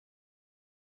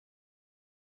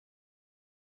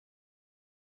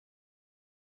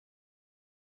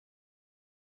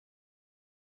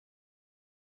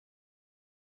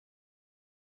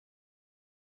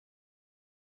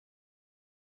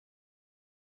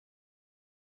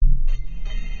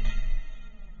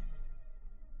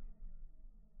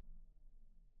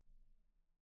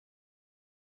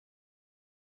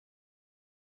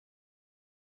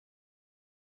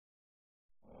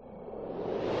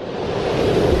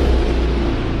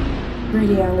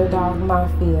Greedy underdog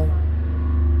mafia.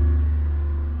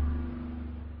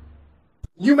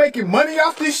 You making money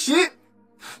off this shit?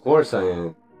 Of course I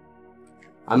am.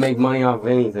 I make money off of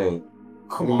anything.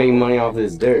 You make money off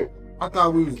this dirt. I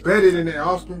thought we was better than that,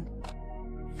 Austin.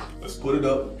 Let's put it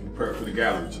up and prep for the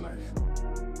gallery tonight.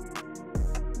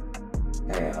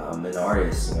 Hey, I'm an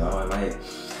artist, you know, I might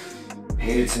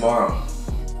hate it tomorrow.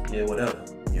 Yeah, whatever.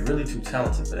 You're really too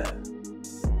talented for that.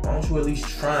 Why don't you at least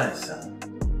try and sell?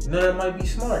 You know, that might be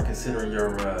smart considering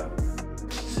your,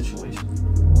 situation.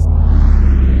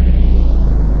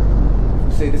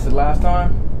 You say this is the last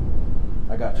time?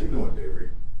 I got you. How you doing, David?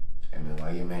 Hey man,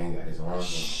 why your man got his arm?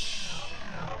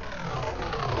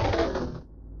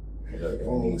 Hey look, I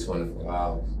need 24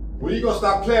 hours. When you gonna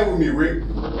stop playing with me, Rick?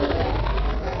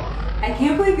 I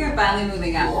can't believe you're finally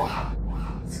moving out.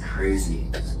 It's crazy.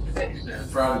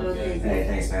 Proud of you, man. Hey,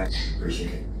 thanks man,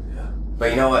 appreciate it. But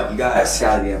you know what, you guys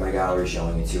gotta be at my gallery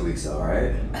showing in 2 weeks though,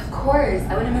 alright? Of course,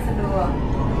 I wouldn't miss it for the world.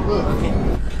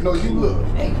 Look, no, you look.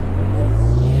 Hey.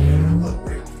 Look,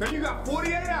 Rick. Now you got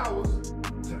 48 hours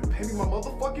to pay me my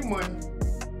motherfucking money.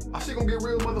 Our shit gonna get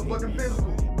real motherfucking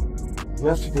physical. You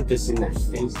have to put this in their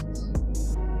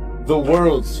faces. The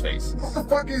world's faces. What the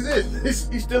fuck is this?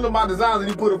 He's stealing my designs and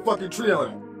he put a fucking tree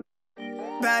on it.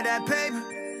 Buy that paper.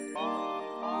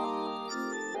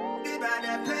 Buy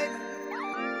that paper.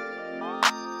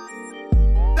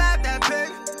 Buy that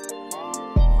paper.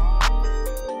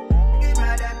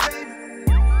 Buy that paper.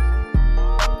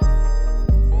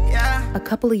 Yeah. A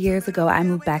couple of years ago, I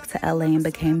moved back to LA and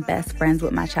became best friends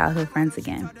with my childhood friends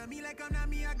again.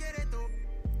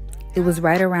 It was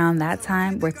right around that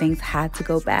time where things had to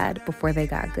go bad before they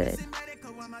got good.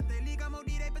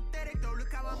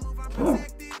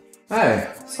 Hey,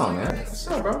 what's up man? What's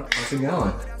up bro? How's it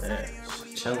going? Man,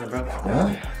 chilling, bro.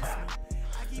 Yeah?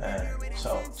 Man,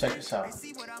 so check this out.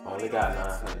 I only got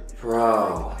 900.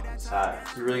 Bro, Sorry.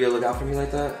 you really gonna look out for me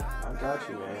like that? I got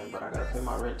you, man, but I gotta pay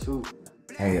my rent too.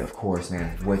 Hey, of course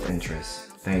man, with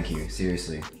interest. Thank you,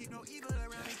 seriously.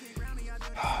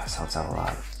 This helps out a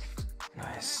lot.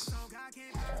 Nice.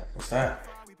 What's that?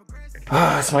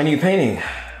 It's my new painting.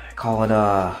 I call it,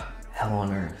 Hell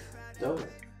on Earth. Dope.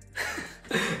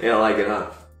 You don't like it,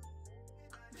 huh?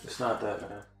 It's not that,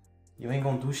 man. You ain't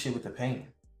gonna do shit with the painting.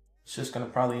 It's just gonna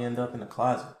probably end up in the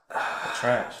closet. Or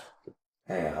trash.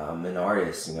 Hey, I'm an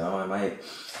artist, you know, I might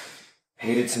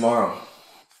hate it tomorrow.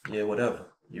 Yeah, whatever.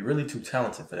 You're really too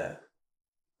talented for that.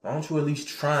 Why don't you at least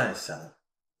try and sell it?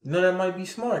 You know, that might be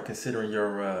smart considering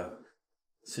your,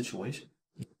 situation.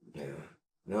 Yeah.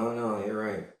 No, you're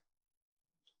right.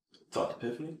 Talk to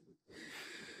Tiffany?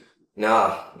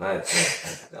 Nah, no, I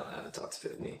haven't talked to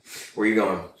Tiffany. Where you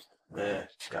going? Man,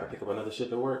 gotta pick up another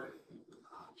shift at work.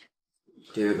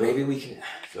 Dude, maybe we can...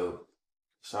 Yo,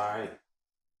 it's alright.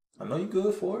 I know you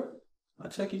good for it. I'll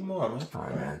check you tomorrow, man.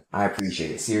 Alright, man. I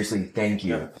appreciate it. Seriously, thank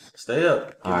you. Yeah. Stay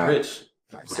up. Get rich.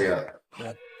 Stay up.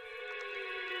 Yeah.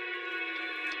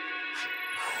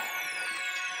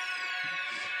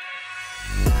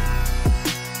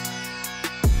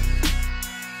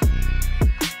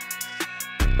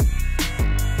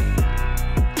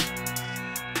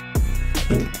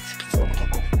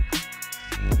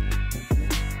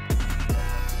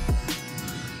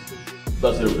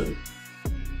 Let's hear it.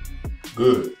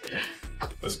 Good.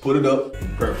 Let's put it up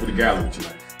and prep for the gallery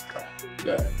tonight.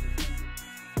 Yeah.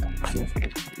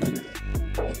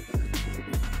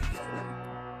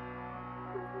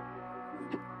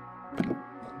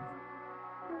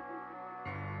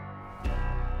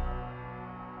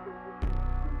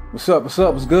 What's up?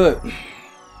 What's good?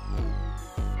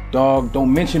 Dog,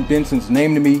 don't mention Benson's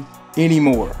name to me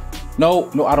anymore. No,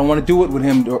 I don't want to do it with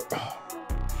him.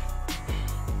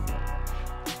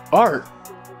 Art?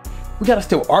 We gotta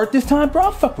steal art this time? Bro,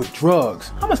 I fuck with drugs.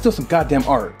 How am I steal some goddamn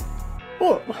art?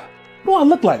 What do I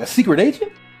look like? A secret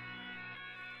agent?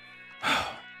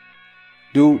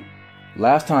 Dude,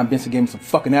 last time Benson gave me some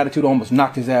fucking attitude, I almost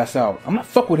knocked his ass out. I'm not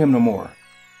fuck with him no more.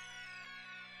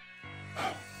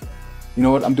 You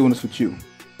know what? I'm doing this with you.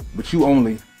 But you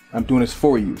only. I'm doing this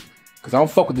for you. Because I don't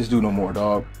fuck with this dude no more,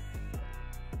 dog.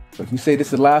 But if you say this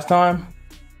is the last time,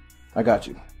 I got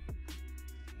you.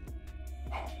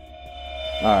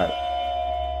 Alright.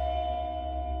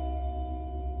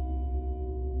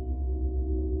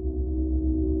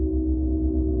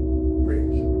 Rick.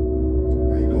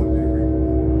 How you doing today, Rick?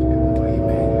 Why you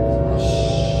mad?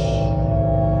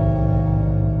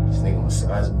 This nigga was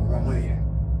sizing me right here.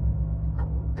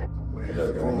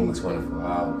 Look, I need 24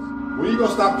 hours. When you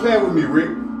gonna stop playing with me,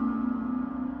 Rick?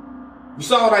 You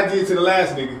saw what I did to the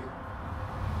last nigga.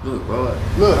 Look, bro.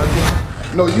 Look.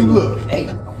 No, you look. Hey.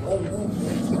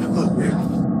 Look, Rick.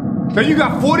 Now you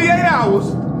got 48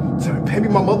 hours to pay me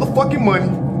my motherfucking money.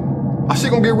 Our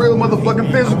shit gonna get real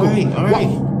motherfucking physical. All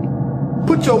right.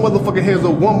 Put your motherfucking hands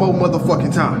up one more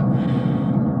motherfucking time.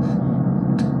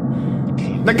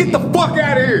 Now get the fuck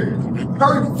out of here.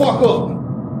 Hurry the fuck up.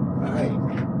 All right.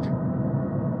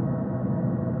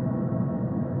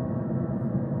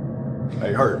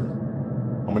 Hey, Hurt.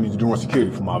 I'm gonna need you to run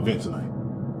security for my event tonight.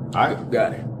 All right?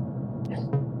 Got it.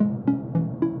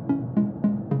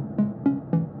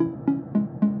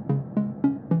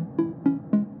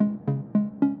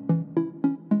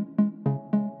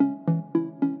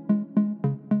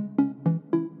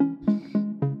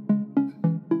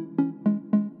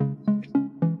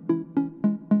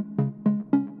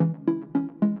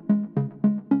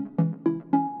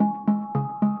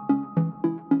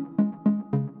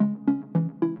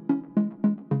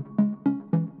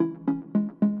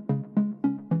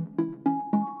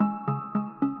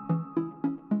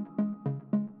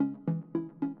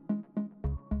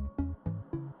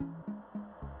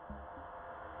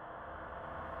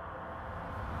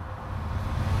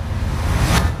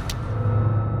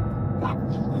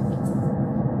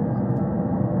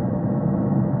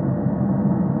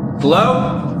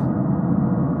 Hello?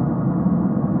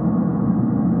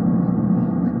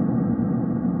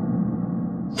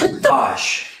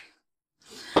 Gosh.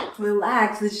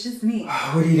 Relax, it's just me.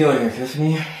 What are you doing here,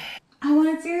 Tiffany? I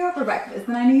wanted cereal for breakfast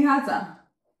and I knew you had some.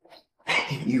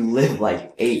 You live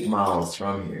like 8 miles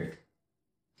from here.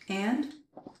 And?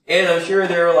 And I'm sure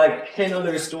there are like 10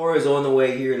 other stores on the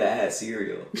way here that had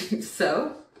cereal.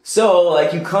 So? So,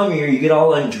 like, you come here, you get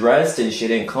all undressed and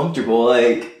shit and comfortable,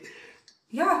 like...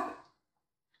 Yeah.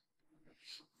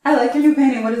 I like your new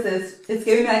painting. What is this? It's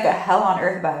giving me like a hell on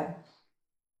earth vibe.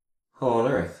 Hell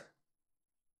on earth.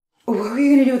 What were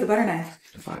you gonna do with the butter knife?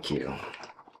 Fuck you.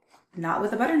 Not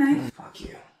with a butter knife. Fuck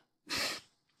you.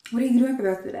 What are you doing for the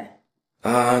rest of the day?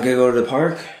 I'm gonna go to the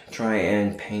park, try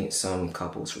and paint some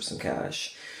couples for some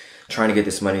cash. Trying to get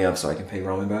this money up so I can pay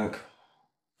Roman back.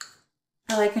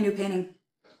 I like your new painting.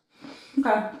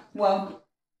 Okay, well,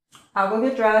 I'll go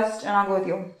get dressed and I'll go with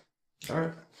you.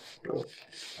 Alright.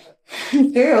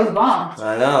 Cereal's bomb.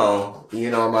 I know.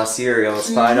 You know my cereal is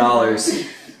 $5.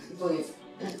 Please.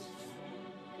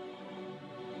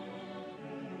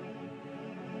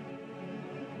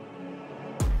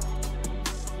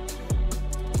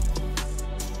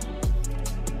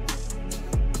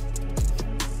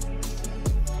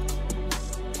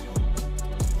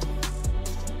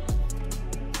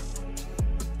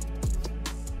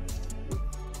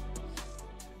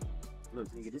 Look,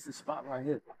 nigga, this is the spot right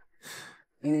here.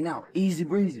 In and out, easy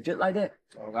breezy, just like that.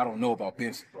 Dog, I don't know about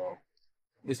Benson, bro.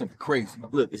 It's gonna be crazy.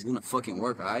 Look, it's gonna fucking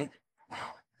work, all right?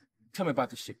 Tell me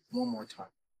about this shit one more time.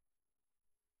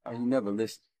 Oh, you never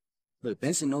listen. Look,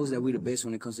 Benson knows that we the best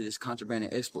when it comes to this contraband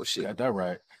and export shit. Got that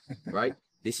right. Right?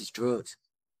 This is drugs.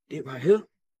 This right here,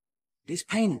 this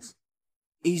paintings.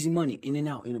 Easy money, in and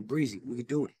out, in a breezy. We can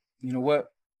do it. You know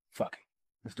what? Fuck it.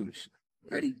 Let's do this shit.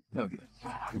 Ready? Hell yeah.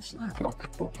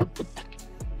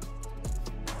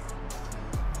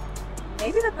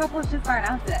 Maybe the couples just aren't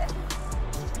out today.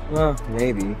 Well,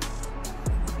 maybe.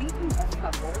 Speaking of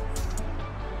couples,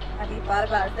 have you thought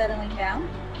about settling down?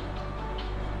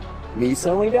 Me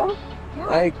settling down? Yeah.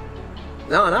 Like,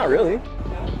 no, not really.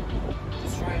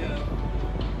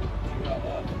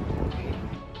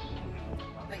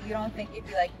 But you don't think if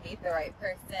you like meet the right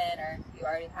person or you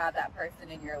already have that person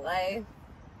in your life?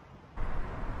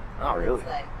 Not really. It's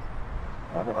like,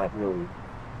 I haven't like really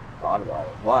thought about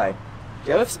it. Why?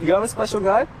 You have a special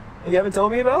guy that you haven't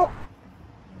told me about?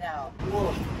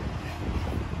 no.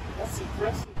 That's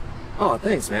impressive. Oh,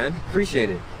 thanks, man. Appreciate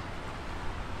it.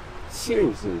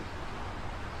 Seriously.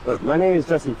 Look, my name is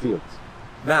Justin Fields.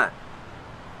 Matt,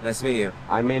 nice to meet you.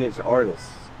 I manage artists,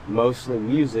 mostly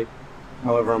music.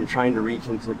 However, I'm trying to reach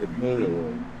into the painting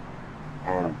world.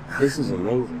 And this is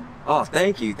amazing. Oh,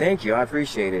 thank you. I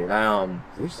appreciate it.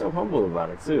 You're so humble about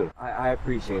it, too. I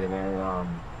appreciate it,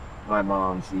 man. My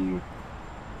mom, she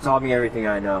taught me everything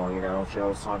I know, you know. She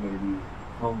always taught me to be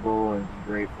humble and be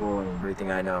grateful and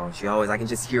everything I know. I can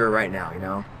just hear it right now, you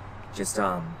know. Just,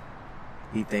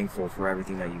 be thankful for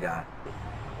everything that you got.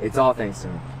 It's all thanks to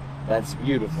me. That's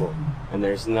beautiful. And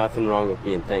there's nothing wrong with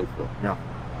being thankful. No.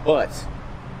 But,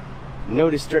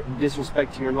 no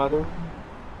disrespect to your mother,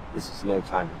 this is no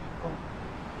time to be humble.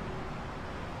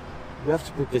 You have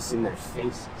to put this in their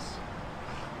faces.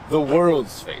 The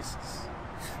world's faces.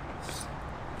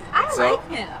 I like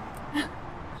him.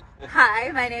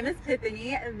 Hi, my name is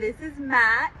Tiffany. This is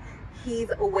Matt. He's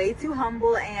way too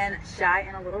humble and shy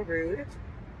and a little rude.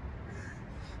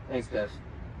 Thanks, guys.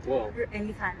 Whoa.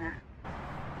 Anytime, Matt.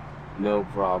 No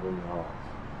problem at all.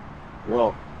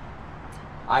 Well,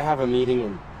 I have a meeting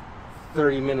in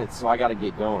 30 minutes, so I gotta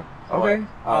get going. Okay.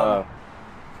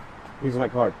 Here's my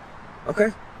card.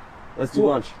 Okay. Let's do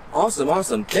lunch.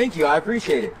 Awesome. Thank you. I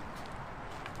appreciate it.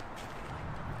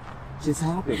 Just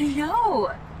happened. I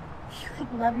know. You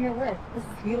love your work. This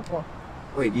is beautiful.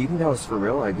 Wait, do you think that was for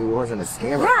real? Like, it wasn't a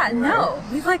scam? Yeah, no.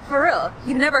 He's like for real.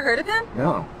 You've never heard of him?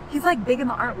 No. He's like big in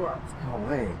the art world. No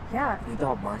way. Yeah. He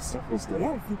thought my stuff was good.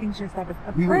 Yes, he thinks your stuff is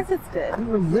of We course it's good. We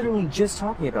were literally just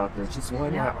talking about this. Just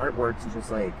wanting my artwork to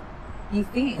just like... You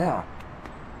think? Yeah.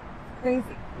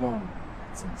 Crazy. No.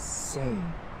 That's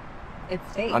insane.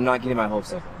 It's fake. I'm not getting my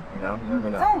hopes up. You know? You never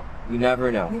know. Don't. You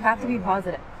never know. You have to be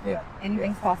positive. Yeah.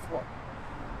 Anything's possible.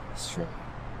 That's true.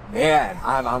 Man,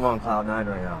 I'm on cloud 9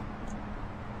 right now.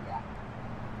 Yeah.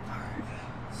 Alright.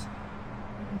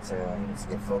 I need to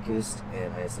get focused,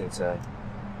 and I just need to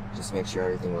just make sure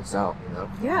everything works out, you know?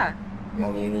 Yeah. You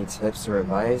got any tips or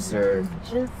advice, or?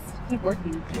 Just keep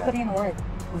working. Keep putting in the work.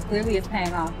 Because clearly it's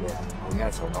paying off. Yeah. We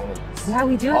gotta tell Roman this. Yeah,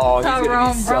 we do. Oh, he's tell gonna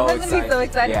Rome. be so Roman's gonna be so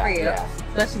excited. excited for you. Yeah.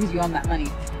 Especially because you own that money.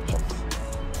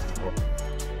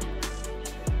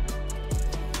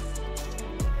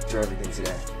 Do everything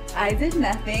today. I did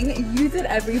nothing. You did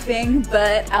everything,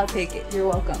 but I'll take it. You're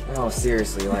welcome. No,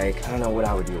 seriously, like, I don't know what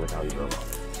I would do without you, Roman.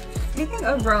 Speaking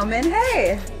of Roman,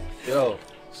 hey. Yo,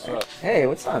 what's up? Hey,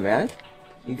 what's up, man?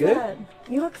 You good? Good.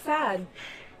 You look sad.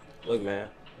 Look, man,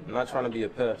 I'm not trying to be a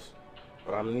pest,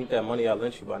 but I'm gonna need that money I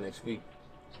lent you by next week.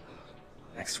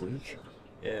 Next week?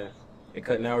 Yeah. They're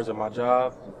cutting hours at my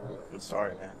job. I'm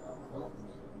sorry, man.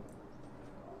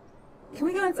 Can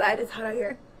we go inside? It's hot out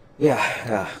here.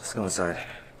 Yeah, let's go inside.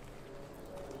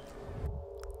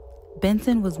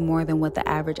 Benson was more than what the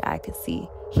average eye could see.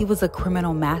 He was a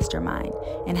criminal mastermind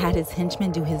and had his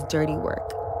henchmen do his dirty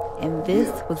work. And this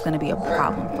was going to be a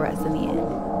problem for us in the end.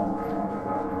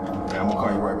 Yeah, I'm gonna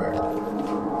call you right back.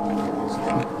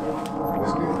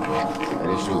 That's good. That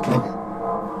is true.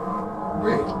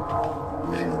 Rick.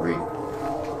 Man, Rick.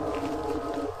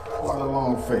 What a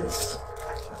long face.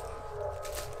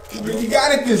 Rick, you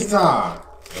got it this time.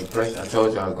 Impressed. I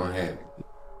told you I was gonna have it.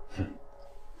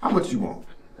 How much you want?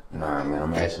 Nah, man,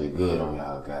 I'm actually good on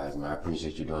y'all guys, man. I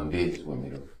appreciate you doing business with me,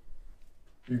 though.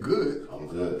 You good? I'm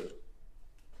good.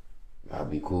 Y'all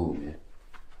be cool, man.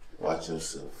 Watch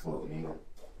yourself, fuck me.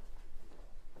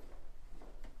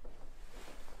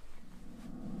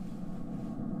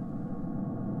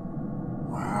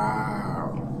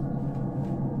 Wow.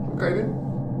 Okay then.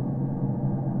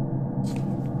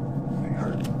 Ain't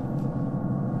hurt.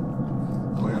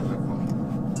 Go ahead, let me.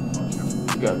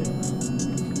 You got it.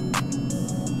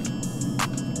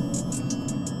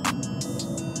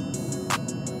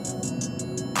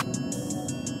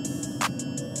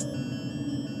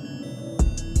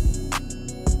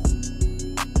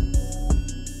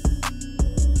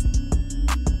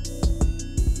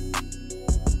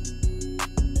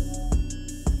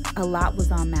 A lot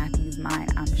was on Matthew's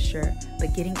mind, I'm sure,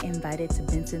 but getting invited to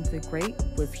Benson the Great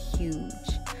was huge.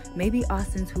 Maybe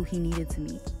Austin's who he needed to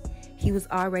meet. He was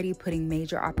already putting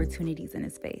major opportunities in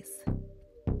his face.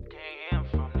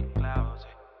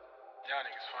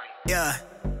 Yeah.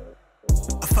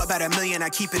 I fuck about $1 million, I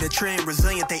keep it a trend,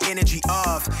 resilient, they energy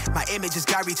off. My image is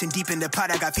God reaching deep in the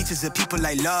pot, I got features of people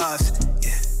like lost.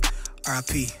 Yeah,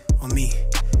 R.I.P. on me,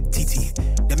 TT.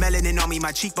 The melanin on me,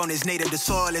 my cheekbone is native, the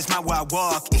soil is my where I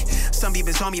walk. Some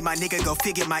beavers on me, my nigga, go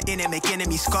figure my inner, make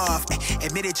enemies scoff.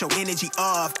 Admit it, your energy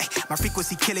off. My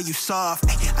frequency killer, you soft.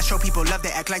 I show people love,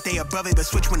 they act like they above it, but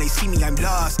switch when they see me, I'm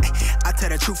lost. I tell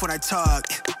the truth when I talk.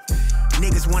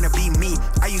 Niggas wanna be me.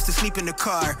 I used to sleep in the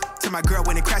car till my girl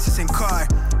went and crashes in car.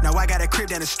 Now I got a crib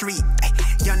down the street.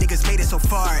 Young niggas made it so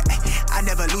far. I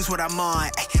never lose what I'm on.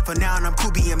 For now I'm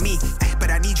cool being me, but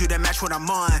I need you to match what I'm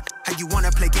on. How you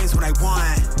wanna play games when I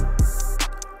won?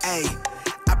 Ay,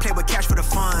 I play with cash for the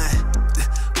fun.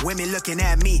 Women looking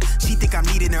at me, she think I'm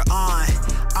needing her on.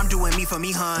 I'm doing me for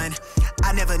me, hun.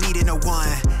 I never needed no one.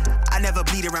 I never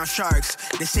bleed around sharks.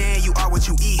 They're saying you are what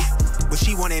you eat, but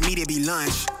she wanted me to be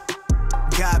lunch.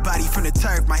 God body from the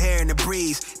turf, my hair in the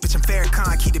breeze. Bitch, I'm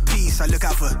Farrakhan, keep the peace. I look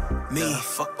out for me. Yeah,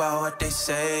 fuck about what they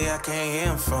say, I can't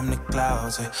hear 'em from the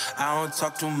clouds. I don't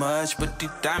talk too much, but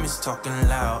the diamonds talking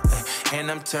loud.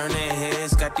 And I'm turning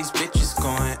heads, got these bitches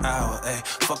going out.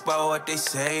 Fuck about what they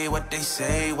say, what they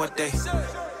say, what they say.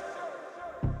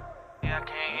 Yeah, I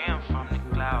can't hear 'em from the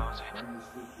clouds.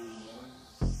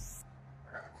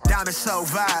 Diamond so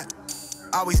vibe,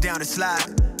 always down to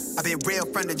slide. I've been real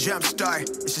from the jump start,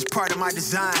 it's just part of my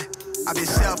design. I've been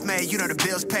self-made, you know the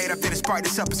bills paid, I finished part to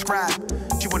self-prescribe.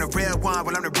 You want a real one,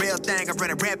 well I'm the real thing, I'm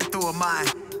running rampant through a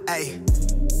mind. Ayy,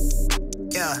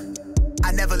 yeah,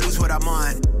 I never lose what I'm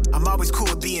on. I'm always cool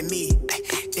with being being me.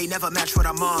 They never match what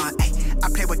I'm on. I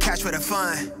play with cash for the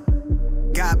fun.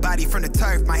 Got body from the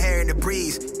turf, my hair in the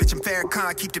breeze. Bitch, I'm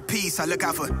Farrakhan, keep the peace. I look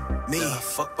out for me. Yeah,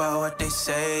 fuck about what they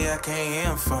say, I can't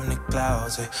hear 'em from the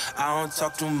clouds. I don't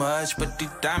talk too much, but these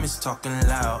diamonds talking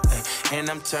loud. And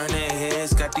I'm turning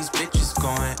heads, got these bitches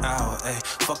going out.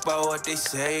 Fuck about what they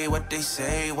say, what they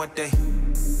say, what they.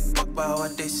 Fuck about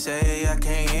what they say, I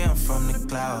can't hear 'em from the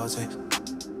clouds.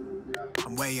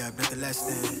 I'm way up, nothing less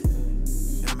than.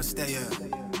 And I'ma stay up.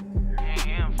 Can't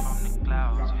hear 'em from the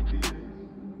clouds.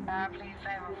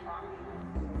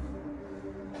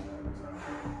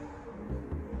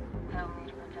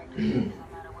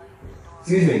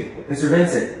 Excuse me, Mr.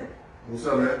 Vincent. What's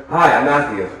up, man? Hi, I'm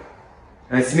Matthew.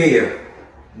 Nice to meet you.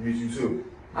 Meet you too.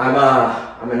 I'm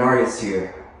an artist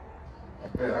here.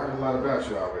 Yeah, I heard a lot about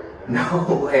you already, man.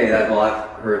 No way. Well,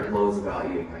 I've heard loads about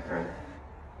you, my friend.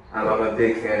 I'm a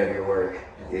big fan of your work.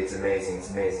 It's amazing. It's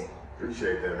amazing.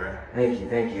 Appreciate that, man.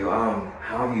 Thank you.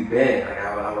 How have you been? Like,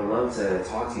 I would love to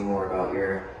talk to you more about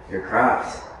your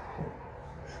craft.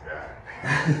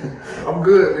 I'm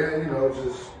good, man. You know,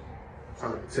 just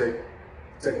trying to protect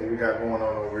what we got going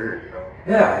on over here, you know.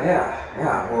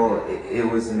 Yeah. Well, it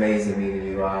was amazing meeting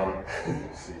you.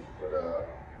 See, but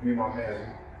me and my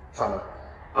man trying to.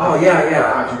 Oh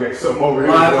yeah. Conjugate something over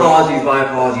here. My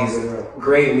apologies.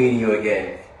 Great meeting you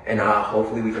again, and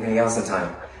hopefully we can hang out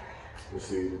sometime. We'll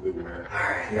see you good, man. All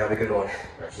right, you have a good one.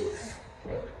 Absolutely.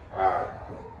 All right.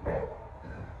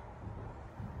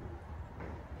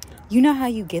 You know how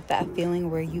you get that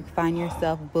feeling where you find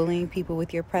yourself bullying people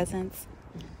with your presence?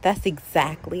 That's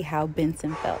exactly how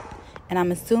Benson felt. And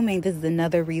I'm assuming this is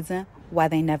another reason why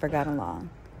they never got along.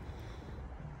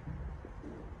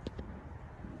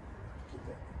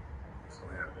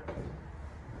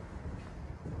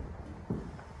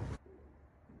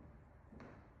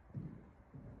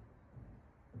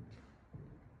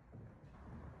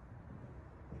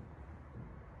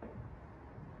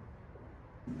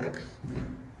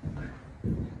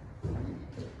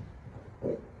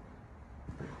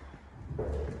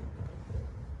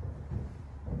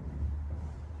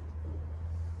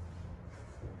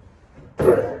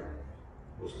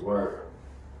 What's the word?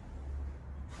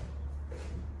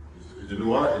 Is the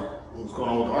new artist? What's going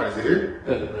on with the artist? Is it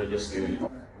here? Just give me.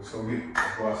 Let's go meet.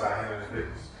 Let's go outside and handle this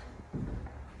business.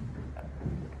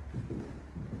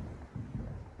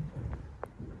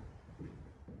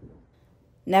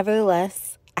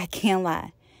 Nevertheless, I can't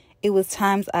lie. It was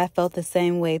times I felt the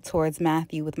same way towards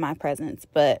Matthew with my presence,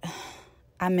 but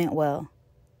I meant well.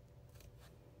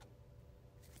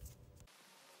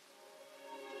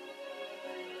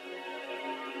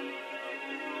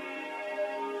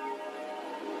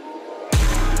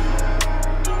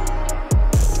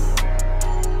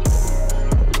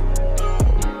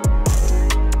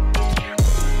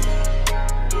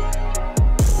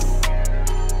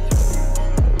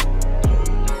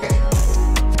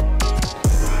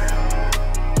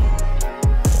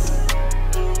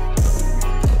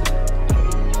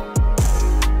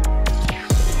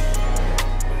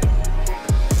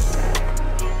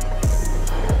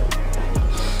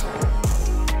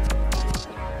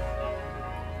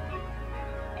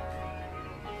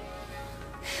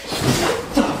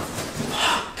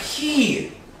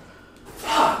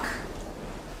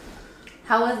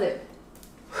 How was it?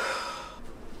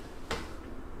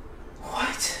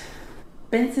 What?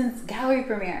 Benson's gallery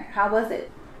premiere. How was it?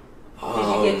 Did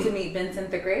you get to meet Benson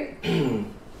the Great?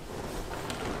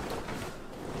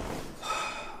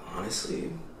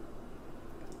 Honestly,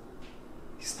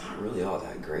 he's not really all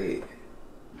that great.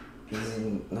 He's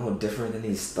no different than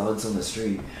these thugs on the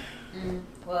street.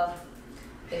 Well,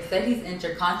 they said he's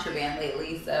entered contraband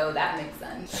lately, so that makes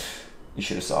sense. You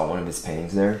should have saw one of his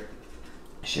paintings there.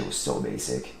 Shit was so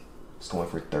basic. It's going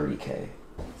for $30K.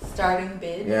 Starting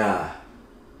bid? Yeah.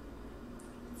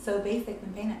 So basic,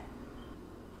 then paint it.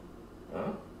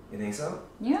 Oh, you think so?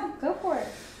 Yeah, go for it.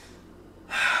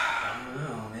 I don't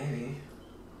know, maybe.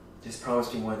 Just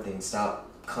promise me one thing. Stop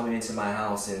coming into my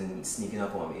house and sneaking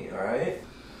up on me, alright?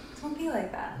 Don't be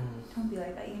like that. Don't be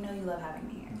like that. You know you love having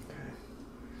me here.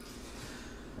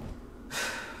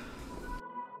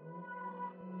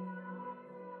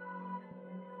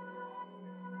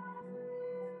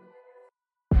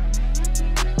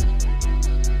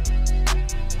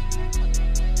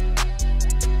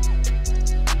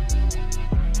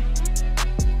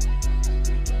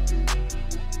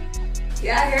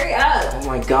 Yeah, hurry up. Oh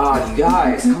my god, you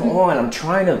guys, come on. I'm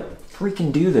trying to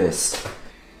freaking do this.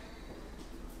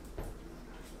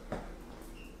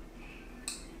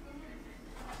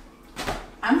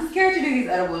 I'm scared to do these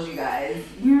edibles, you guys.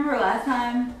 You remember last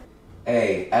time?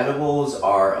 Hey, edibles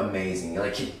are amazing.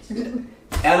 Like,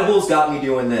 Edibles got me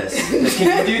doing this.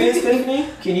 Can you do this, Tiffany?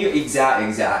 Can you?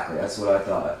 Exactly. That's what I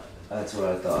thought. That's what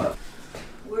I thought.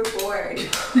 We're bored.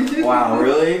 Wow,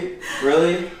 really?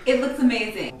 Really? It looks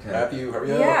amazing. Okay. Happy you?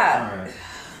 Hurry up. Yeah. All right.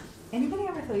 Anybody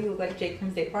ever tell you look like Jake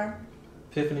from State Farm?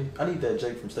 Tiffany, I need that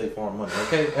Jake from State Farm money,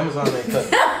 okay? Amazon ain't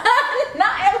cutting.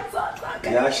 Not Amazon. Not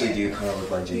You actually do kind of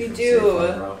look like Jake You from do. State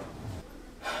Farm, bro.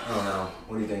 I don't know.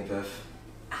 What do you think, Piff?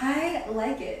 I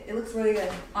like it. It looks really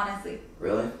good, honestly.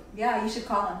 Really? Yeah, you should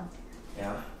call him.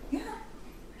 Yeah. Yeah.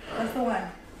 That's the one.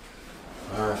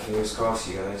 Alright, fingers crossed,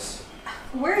 you guys.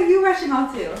 Where are you rushing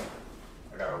off to?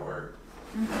 I gotta work.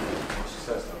 Mm-hmm. She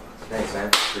says so. Thanks, man.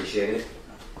 Appreciate it.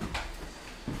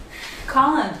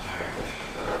 Call him.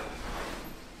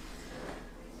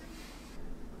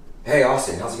 Hey,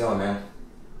 Austin, how's it going, man?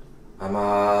 I'm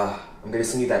gonna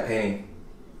send you that painting.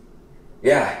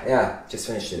 Yeah, just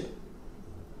finished it.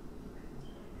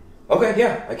 Okay,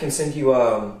 yeah, I can send you,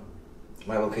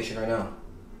 my location right now.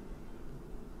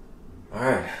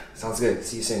 Alright, sounds good.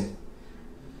 See you soon.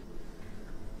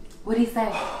 What'd he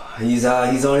say? He's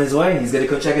on his way. He's gonna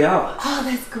go check it out. Oh,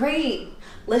 that's great.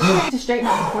 Let's try to straighten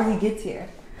out before he gets here.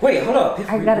 Wait, hold up.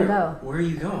 I gotta go. Where are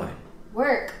you going?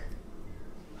 Work.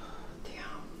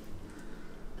 Damn.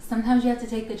 Sometimes you have to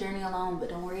take the journey alone, but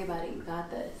don't worry about it. You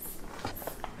got this.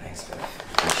 Thanks,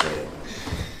 Beth. Appreciate it.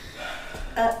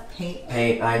 Paint.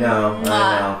 Paint, I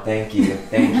know. Thank you,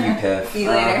 Piff. See you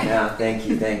later. Yeah, thank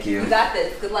you. You got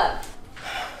this. Good luck.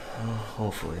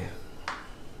 Hopefully.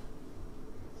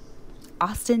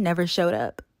 Austin never showed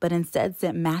up, but instead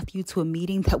sent Matthew to a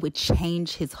meeting that would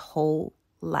change his whole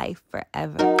life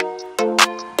forever.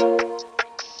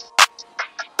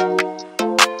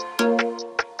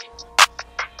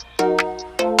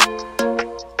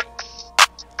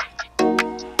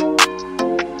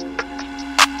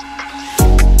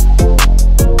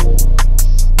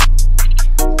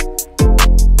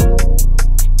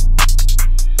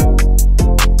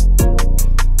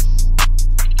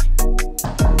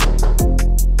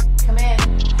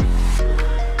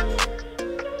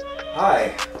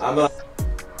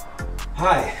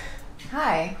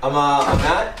 Hi. I'm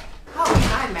Matt. Oh,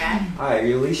 hi, Matt. Hi, are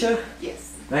you Alicia?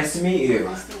 Yes. Nice to meet you.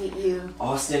 Nice to meet you.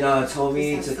 Austin told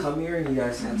me to come here, and you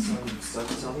guys had some stuff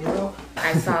to tell me about.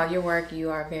 I saw your work. You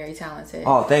are very talented.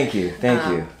 Oh, thank you. Thank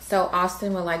you. So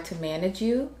Austin would like to manage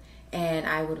you, and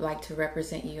I would like to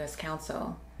represent you as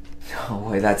counsel. No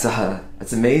way. That's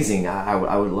amazing. I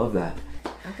would love that.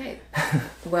 Okay.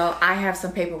 Well, I have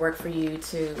some paperwork for you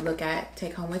to look at,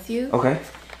 take home with you. Okay.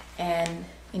 And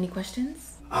any questions?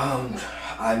 I'm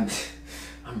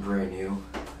brand new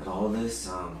at all of this.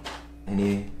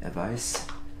 Any advice?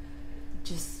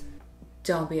 Just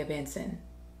don't be a Benson.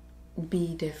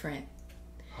 Be different.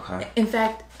 Okay. In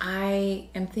fact, I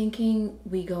am thinking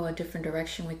we go a different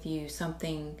direction with you,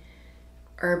 something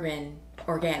urban,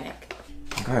 organic.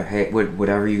 Okay. Hey,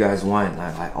 whatever you guys want,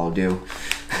 I'll do.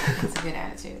 That's a good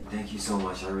attitude. Thank you so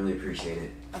much. I really appreciate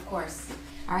it. Of course.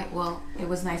 All right, well, it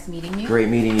was nice meeting you. Great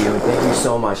meeting you. Thank you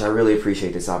so much. I really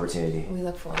appreciate this opportunity. We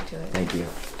look forward to it. Thank you.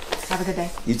 Have a good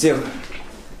day. You too.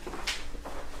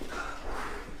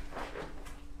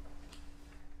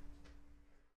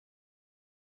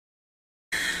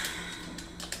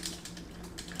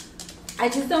 I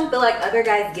just don't feel like other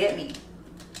guys get me.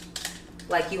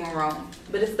 Like you and Rome.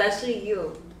 But especially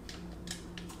you.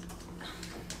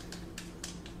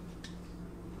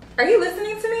 Are you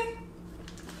listening to me?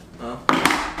 Huh?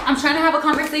 I'm trying to have a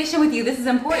conversation with you. This is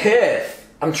important. Piff,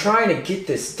 I'm trying to get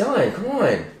this done. Come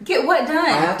on. Get what done? I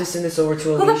have to send this over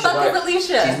to Alicia. Who the fuck is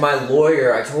Alicia? She's my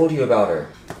lawyer. I told you about her.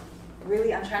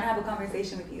 Really? I'm trying to have a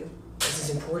conversation with you. This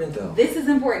is important, though. This is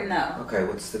important, though. Okay,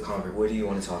 what's the conversation? What do you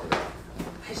want to talk about?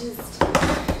 I just...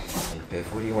 Hey,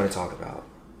 Piff, what do you want to talk about?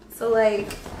 So, like,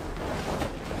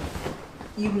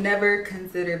 you've never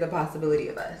considered the possibility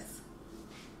of us.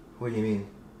 What do you mean?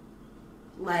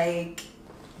 Like,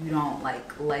 you don't,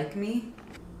 like me?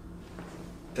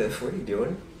 Piff, what are you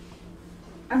doing?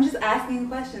 I'm just asking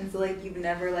questions. So, like, you've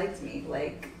never liked me.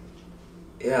 Like...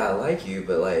 Yeah, I like you,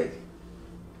 but, like,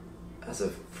 as a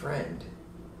friend.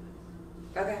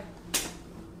 Okay.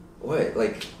 What?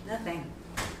 Like... Nothing.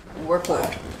 We're cool.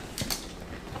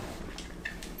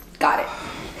 Got it.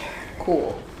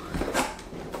 Cool.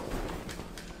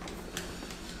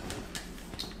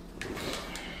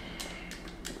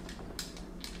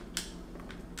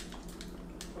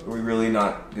 Are we really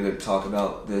not gonna talk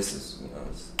about this?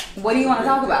 What do you want to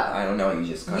talk about? I don't know. You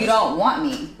just kind of... You don't want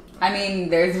me. I mean,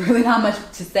 there's really not much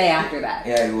to say after that.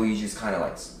 Yeah, well, you just kind of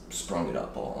like sprung it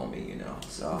up all on me, you know,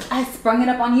 so... I sprung it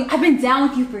up on you? I've been down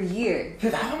with you for years.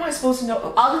 How am I supposed to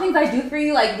know? All the things I do for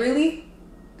you, like, really?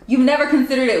 You've never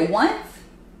considered it once?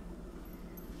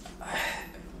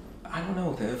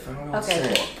 know, Piff. I don't know Okay, what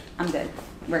to cool. say. I'm good.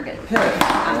 We're good.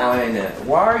 Piff,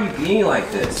 why are you being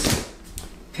like this?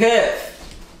 Piff!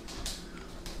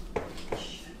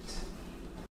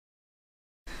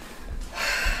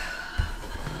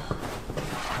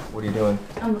 What are you doing?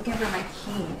 I'm looking for my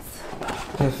keys.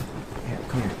 Piff, here,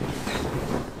 come here.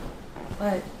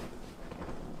 What?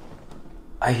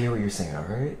 I hear what you're saying,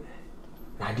 alright?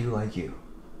 I do like you.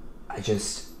 I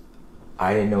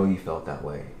didn't know you felt that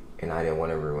way. And I didn't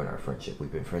want to ruin our friendship.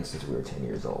 We've been friends since we were 10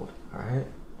 years old, alright?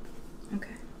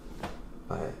 Okay.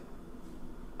 But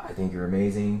I think you're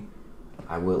amazing.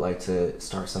 I would like to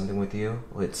start something with you.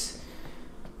 Let's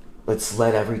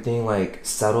let everything like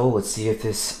settle. Let's see if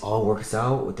this all works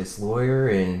out with this lawyer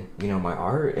and my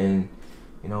art, and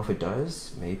if it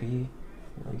does, maybe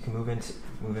you can move in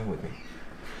with me.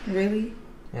 Really?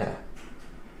 Yeah.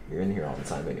 You're in here all the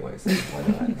time anyway, so why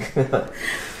not?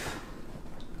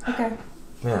 Okay.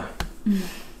 Yeah.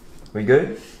 We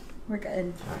good? We're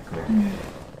good. All right, come here.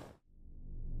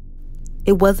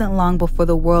 It wasn't long before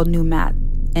the world knew Matt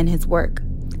and his work,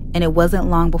 and it wasn't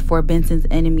long before Benson's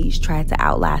enemies tried to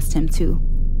outlast him too.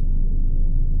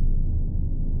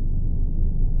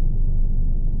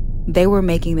 They were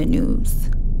making the news.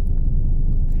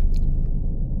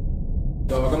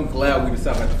 Dog, I'm glad we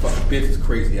decided not to fucking business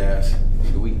crazy ass.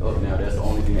 Nigga, we up now. That's the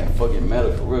only thing that fucking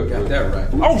matters for real. Got that right.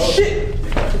 Oh shit!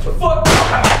 What the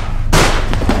fuck?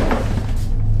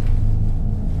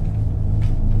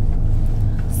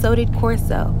 So did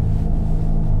Corso.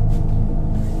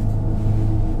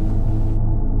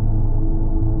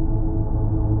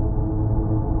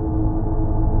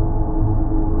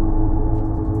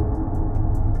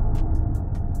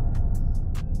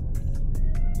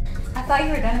 I thought you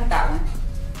were done with that one.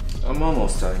 I'm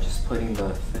almost done, just putting the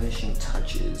finishing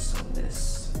touches on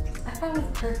this. I thought it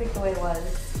was perfect the way it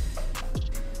was.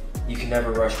 You can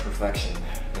never rush perfection,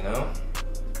 you know?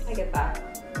 I get that.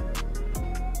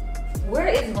 Where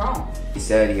is Rome? He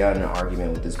said he got in an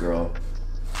argument with this girl,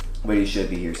 but he should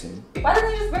be here soon. Why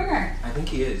didn't you just bring her? I think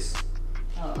he is.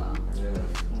 Oh. Yeah.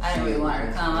 I didn't really want her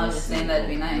to come. I was just saying that'd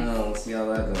be nice. No, we'll see how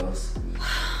that goes.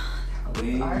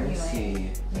 We Arguing.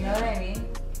 see. You know what I mean?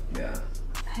 Yeah.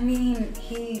 I mean,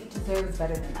 he deserves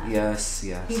better than that. Yes.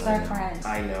 He's I our know. friend.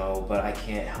 I know, but I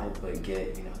can't help but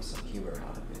get, some humor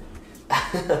out of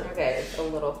it. Okay, it's a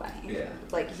little funny. Yeah.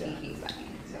 Like, Exactly. he funny.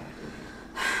 Exactly.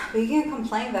 But you can't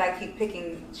complain that I keep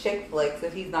picking chick flicks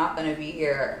if he's not going to be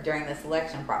here during the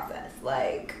selection process.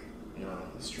 Like... No,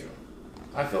 that's true.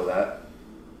 I feel that.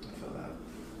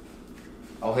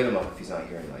 I'll hit him up if he's not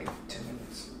here in like 10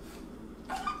 minutes.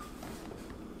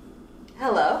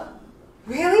 Hello?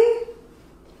 Really?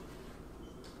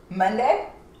 Monday?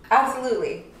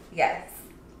 Absolutely. Yes.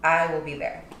 I will be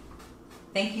there.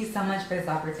 Thank you so much for this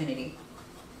opportunity.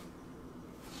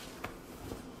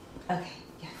 Okay.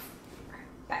 Yes.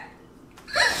 Bye.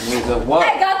 Nigga, what?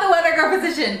 I got the weather girl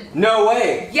position. No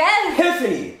way. Yes.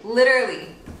 Tiffany. Literally.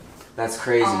 That's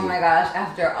crazy. Oh my gosh,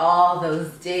 after all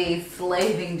those days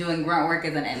slaving doing grunt work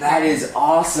as an intern. That is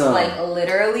awesome. Like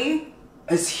literally.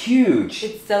 It's huge.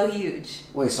 It's so huge.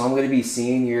 Wait, so I'm gonna be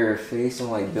seeing your face on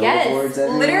like Yes, billboards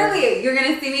everywhere? literally. You're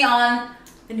gonna see me on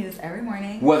the news every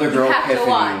morning. Weather Girl You have to Epiphany.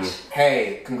 watch.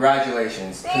 Hey,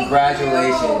 congratulations. Thank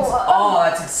Congratulations. you. Oh,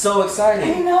 that's so I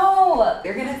exciting. know.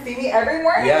 You're gonna see me every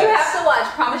morning. Yes. You have to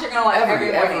watch. Promise you're gonna watch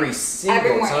every morning. Every single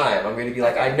Every morning. time. I'm gonna be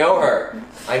like, I know her.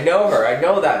 I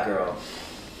know that girl.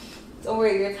 Don't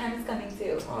worry, your time is coming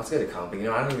too. Oh, it's gonna come, but I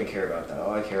don't even care about that.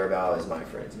 All I care about is my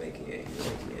friends making it. You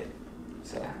making it.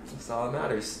 So that's all that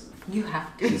matters. You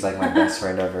have to. She's like my best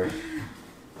friend ever.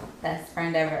 Best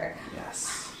friend ever.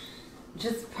 Yes.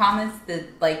 Just promise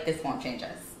that like this won't change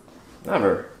us.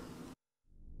 Never.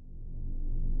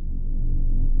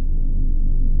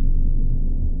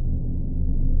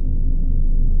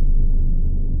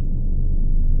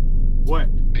 What?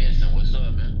 Benson, what's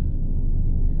up,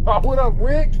 man? Oh, what up,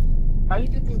 Rick? How you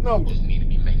get this number? Just need to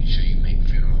be making sure you make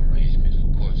funeral arrangements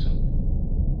for Corso.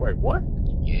 Wait, what?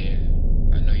 Yeah,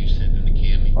 I know you sent them to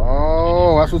kill me.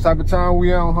 Oh, that's what type of time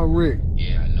we on, huh, Rick?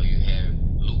 Yeah, I know you have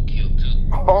Luke killed too.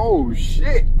 Oh,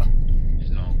 shit.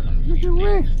 There's no one coming for Look you, at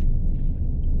Rick.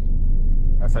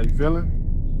 niggas. That's how you feeling?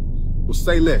 Well,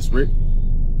 say less, Rick.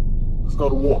 Let's go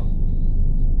to war.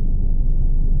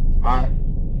 All right.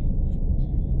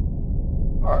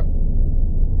 All right.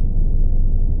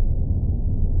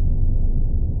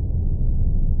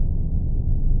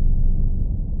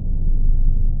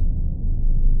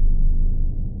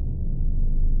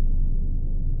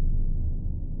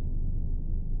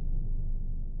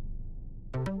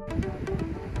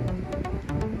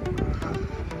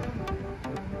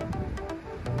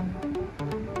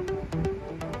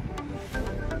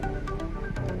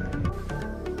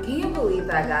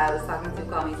 That guy I was talking to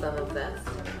called me self-obsessed.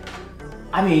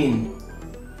 I mean,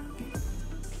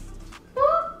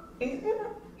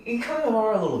 you kind of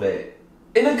are a little bit.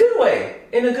 In a good way.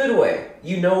 In a good way.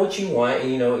 You know what you want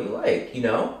and you know what you like, you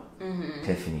know? Mm-hmm.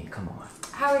 Tiffany, come on.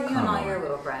 How are you Come and all on. your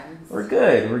little friends? We're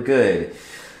good. We're good.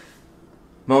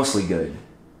 Mostly good.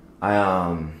 I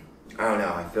don't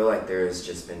know. I feel like there's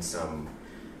just been some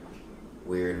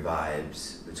weird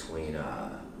vibes between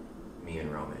me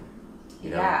and Roman. You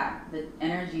know? Yeah, the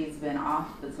energy's been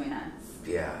off between us.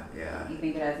 Yeah, yeah. You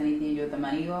think it has anything to do with the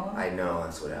money you owe him? I know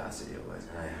that's what it has to do with.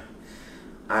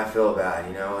 I feel bad,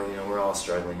 you know, we're all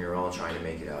struggling here, we're all trying to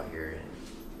make it out here,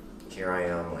 and here I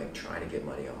am, like, trying to get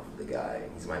money off of the guy.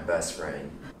 He's my best friend.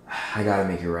 I gotta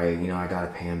make it right, you know, I gotta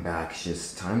pay him back. It's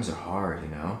just, times are hard, you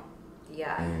know?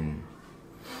 Yeah. And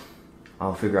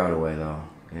I'll figure out a way, though,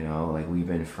 you know? Like, we've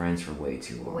been friends for way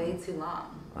too long. Way too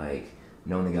long. Like,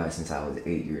 known the guy since I was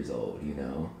 8 years old, you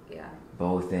know? Yeah.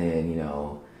 Both in, you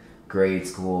know, grade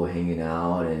school, hanging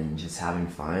out and just having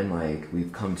fun. Like,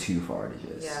 we've come too far to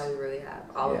just... Yeah, we really have.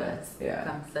 All of Yeah, us. yeah.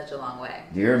 We've come such a long way.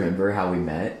 Do you remember how we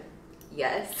met?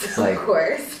 Yes, It's of like,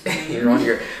 course. You're on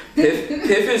your... Piff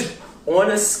is on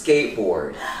a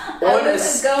skateboard. I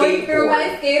was going through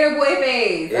my skater boy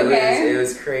phase, okay? It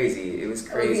was crazy. It was It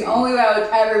crazy. was the only way I would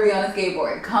ever be on a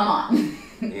skateboard. Come on.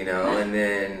 You know, and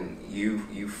then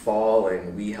you fall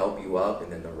and we help you up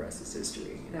and then the rest is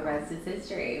history. You know? The rest is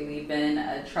history. We've been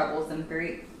a troublesome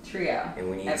trio And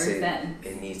we need ever to, since.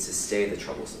 it needs to stay the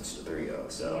troublesome trio,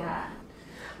 so. Yeah.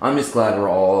 I'm just glad we're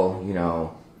all, you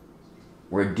know,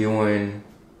 we're doing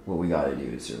what we gotta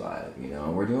do to survive, you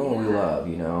know? We're doing what we love,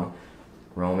 you know?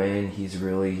 Roman,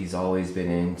 he's always been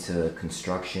into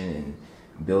construction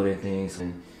and building things,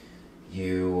 and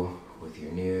you with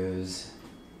your news,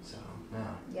 so,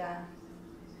 yeah. Yeah.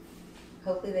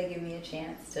 Hopefully they give me a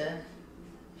chance to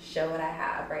show what I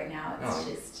have. Right now it's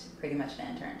just pretty much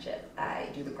an internship. I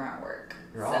do the grunt work.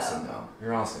 You're awesome, though.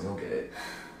 You're awesome. You'll get it.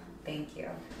 Thank you.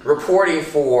 Reporting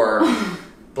for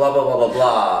blah, blah, blah, blah,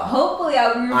 blah. Hopefully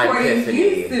I'll be reporting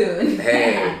you soon.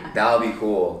 Hey, that would be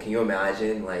cool. Can you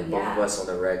imagine, like, both Yeah. of us on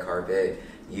the red carpet,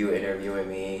 you interviewing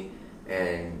me,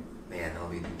 and, man, that'll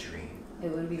be the dream. It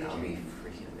would be the That'll dream. be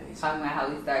freaking amazing. Talking about how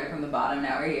we started from the bottom,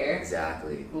 now we're here.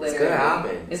 Exactly. Literally. It's gonna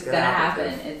happen. It's gonna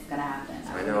happen. It's gonna happen.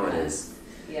 I know it is.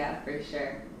 Yeah, for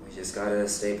sure. We just gotta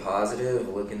stay positive,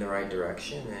 look in the right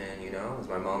direction, and, you know, as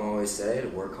my mom always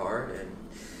said, work hard and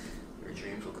your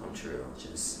dreams will come true.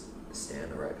 Just stay on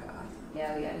the right path.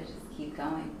 Yeah, we gotta just keep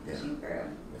going, pushing through.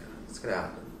 Yeah, it's gonna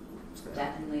happen. It's gonna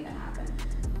Definitely gonna happen.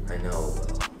 I know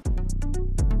it will.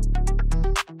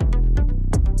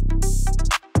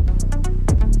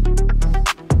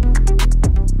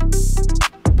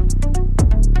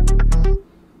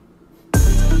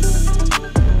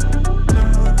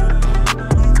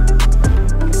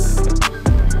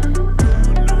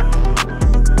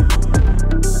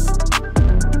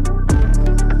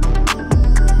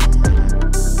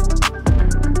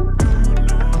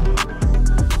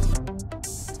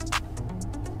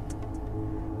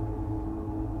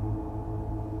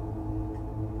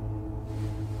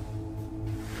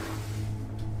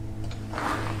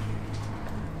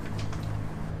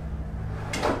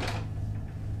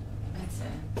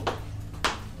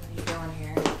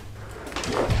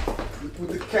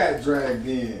 With the cat dragged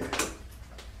in.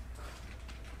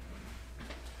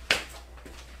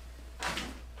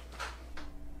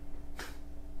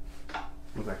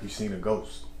 Look like you seen a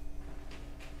ghost.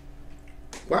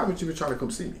 Why haven't you been trying to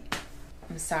come see me?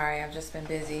 I'm sorry, I've just been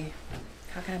busy.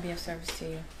 How can I be of service to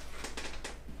you?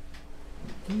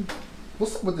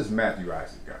 What's up with this Matthew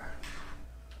Isaac guy?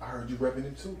 I heard you repping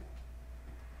him too.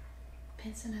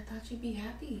 Benson, I thought you'd be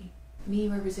happy. Me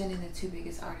representing the two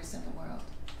biggest artists in the world.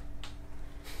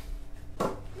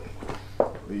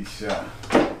 Alicia,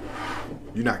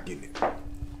 you're not getting it. I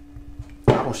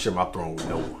don't share my throne with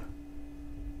no one.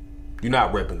 You're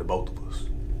not repping the both of us.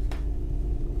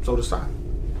 So decide.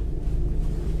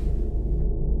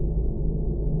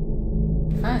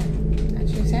 Fine, I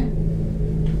choose him.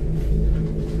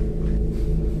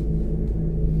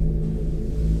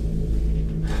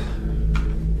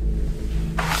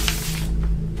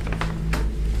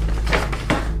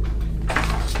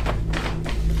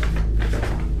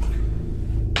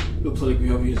 Looks like we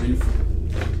have his info.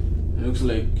 It looks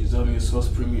like he's having his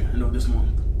first premiere end of this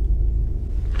month.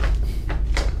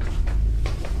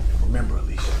 Remember,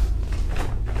 Alicia,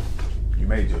 you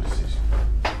made your decision.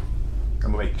 I'm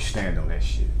gonna make you stand on that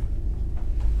shit.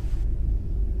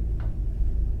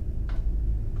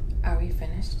 Are we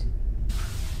finished?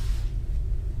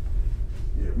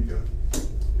 Yeah, we done.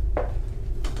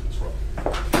 That's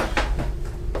right.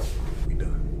 We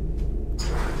done.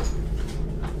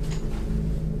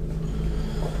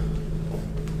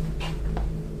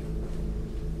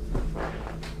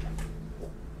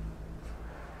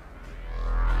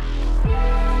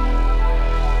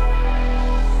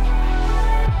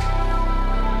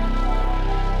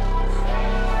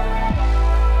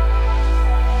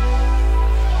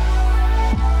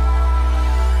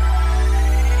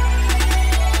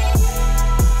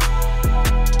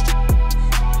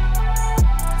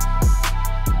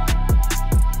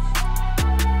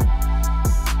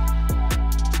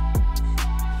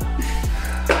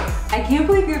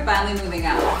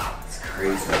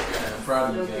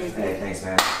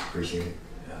 appreciate it.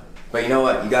 Yeah. But you know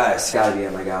what? You guys gotta be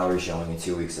at my gallery showing in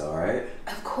 2 weeks, though, alright?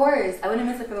 Of course. I wouldn't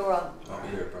miss it for the world. I'll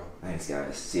be there, bro. Thanks,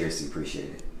 guys. Seriously, appreciate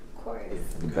it. Of course.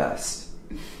 The best.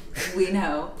 We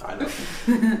know. I know.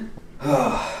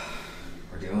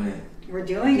 We're doing it. We're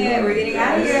doing it. We're getting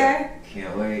out of here.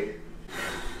 Can't wait.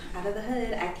 Out of the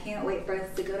hood. I can't wait for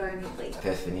us to go to our new place.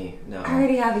 Epiphany, no. I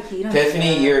already have a key. Don't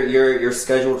Epiphany, do that. you're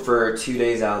scheduled for 2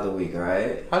 days out of the week,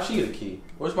 alright? How'd she get a key?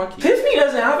 Where's my key? Epiphany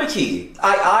doesn't have a key.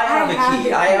 I have a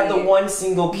key. I have the one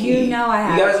single key. You know I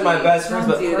have You guys a are my key. best friends,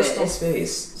 Don't but do personal this.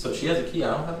 space. So she has a key,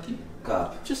 I don't have a key?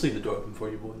 Cop. Just leave the door open for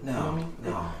you, boy. No, You know what I mean?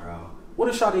 no, bro. What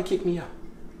if Sade kicked me out?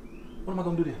 What am I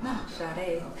gonna do then? No,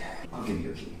 Sade. Okay, I'll give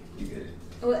you a key. You get it.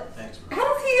 What? Thanks, bro.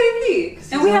 How does he get a key?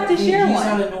 And we have to share He's one.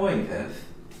 not annoying, Piff.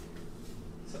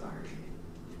 Sorry.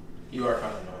 You are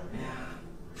kind of annoying.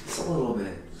 Yeah. Just a little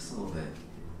bit. Just a little bit.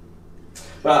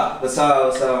 But let's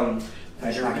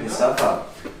finish packing this stuff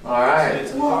up.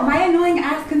 Alright. Well, my annoying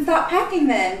ass can stop packing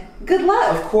then. Good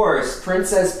luck. Of course,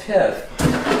 Princess Piff.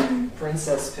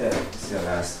 Princess Piff. Let's go,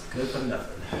 guys. Good for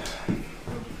nothing.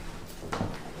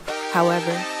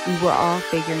 However, we were all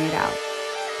figuring it out.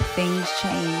 Things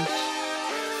change.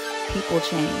 People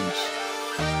change.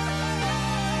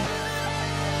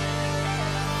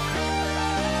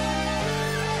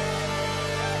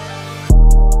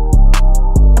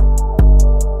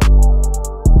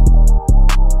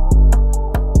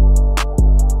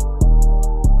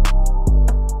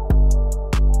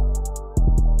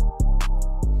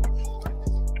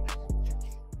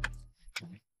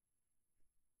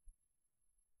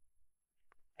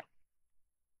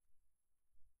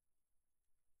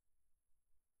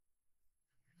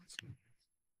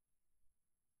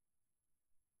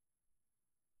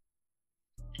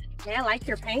 Yeah, I like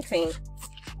your painting.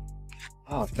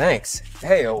 Oh, thanks.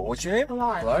 Hey, what's your name?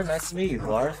 Pilar. Pilar, nice to meet you,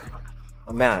 Pilar.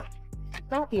 I'm Matt.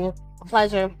 Thank you.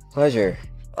 Pleasure. Pleasure.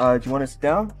 Do you want to sit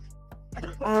down?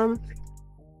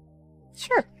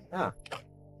 Sure. Yeah.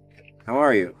 How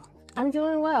are you? I'm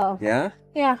doing well. Yeah?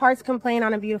 Yeah, hard to complain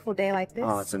on a beautiful day like this.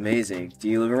 Oh, it's amazing. Do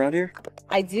you live around here?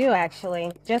 I do,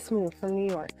 actually. Just moved from New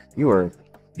York. You are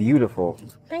beautiful,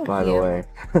 Thank by you. the way.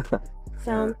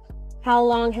 So, how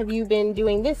long have you been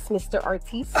doing this, Mr.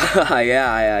 Artiste?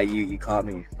 Yeah, you caught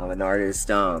me. I'm an artist.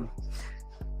 All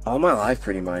my life,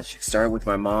 pretty much. Started with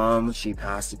my mom. She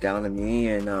passed it down to me,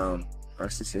 and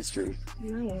rest is history.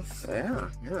 Nice.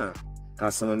 Yeah.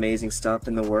 Got some amazing stuff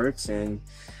in the works, and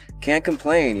can't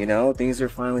complain. You know, things are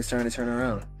finally starting to turn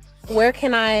around. Where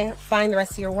can I find the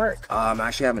rest of your work? I'm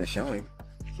actually having a showing.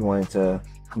 If you wanted to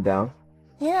come down.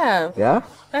 Yeah. Yeah?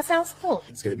 That sounds cool.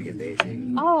 It's gonna be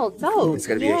amazing. Oh, dope. It's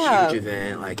gonna be a huge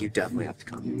event. Like, you definitely have to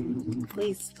come.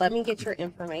 Please, let me get your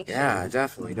information. Yeah,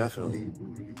 definitely.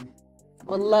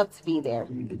 Would love to be there.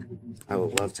 I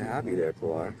would love to have you there,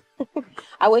 Pilar.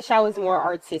 I wish I was more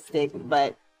artistic,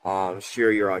 but I'm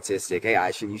sure you're autistic.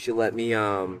 Hey, you should let me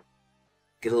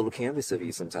get a little canvas of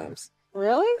you sometimes.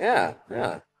 really? Yeah.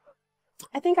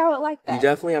 I think I would like that. You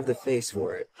definitely have the face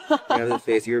for it. You have the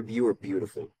face. You are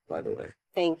beautiful, by the way.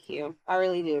 Thank you. I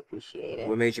really do appreciate it.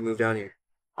 What made you move down here?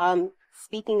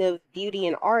 Speaking of beauty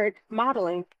and art,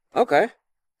 modeling. Okay.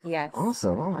 Yes.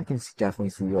 Awesome. Well, I can definitely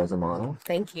see you as a model.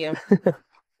 Thank you.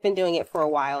 Been doing it for a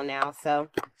while now, so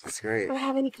That's great. I don't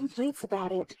have any complaints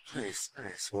about it. Nice.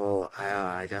 Well,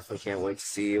 I definitely can't wait to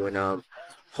see you, and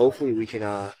hopefully we can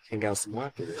hang out some more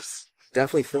after this.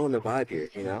 Definitely feeling the vibe here,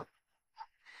 you know.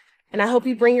 And I hope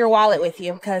you bring your wallet with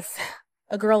you, because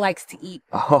a girl likes to eat.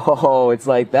 Oh, it's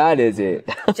like that, is it?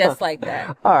 Just like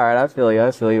that. All right, I feel you.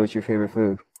 What's your favorite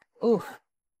food? Ooh.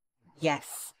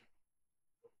 Yes.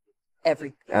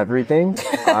 Everything?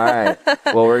 All right.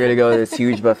 Well, we're gonna go to this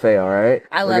huge buffet. All right.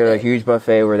 I love We're going it. to a huge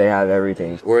buffet where they have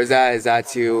everything. Or is that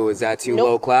too Nope.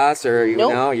 low class? Or you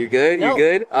Nope. know, you're good. Nope.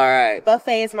 You're good. All right.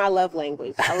 Buffet is my love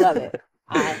language. I love it.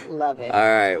 I love it. All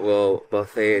right. Well,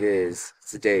 buffet it is.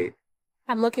 It's a date.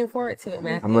 I'm looking forward to it,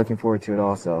 man. I'm looking forward to it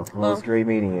also. Well, it's great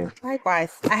meeting you.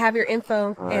 Likewise. I have your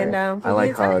info, All and right. we'll I be like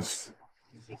in touch. hugs.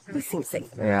 You seem safe.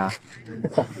 Yeah.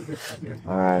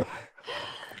 All right.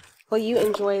 Well, you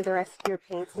enjoy the rest of your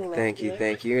painting. Thank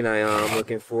you. And I'm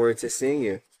looking forward to seeing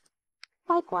you.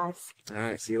 Likewise. All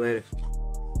right. See you later.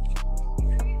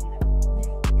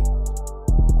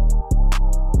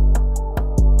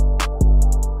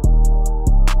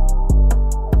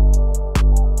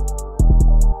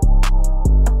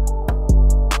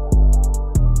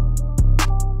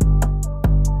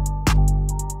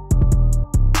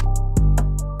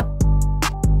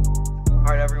 All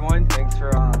right, everyone. Thanks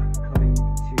for coming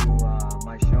to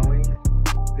my showing.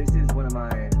 This is one of my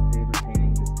favorite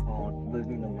paintings. It's called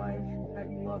 "Living the Life That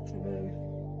You Love to Live."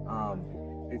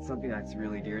 It's something that's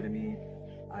really dear to me.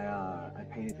 I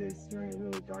painted this during a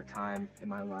really dark time in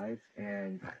my life,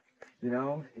 and you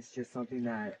know, it's just something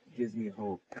that gives me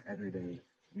hope every day.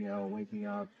 You know, waking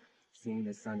up, seeing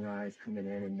the sunrise coming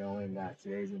in, and knowing that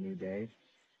today's a new day.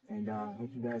 And I hope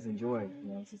you guys enjoy.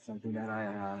 You know, it's just something that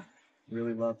I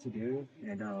really love to do,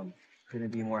 and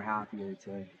couldn't be more happier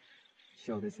to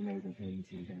show this amazing painting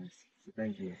to you guys. So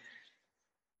thank you.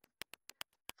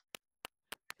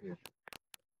 Yeah.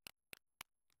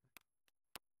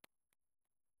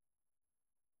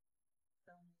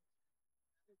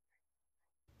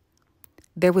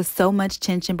 There was so much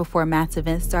tension before Matt's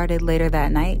event started later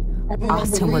that night.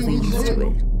 Austin wasn't used to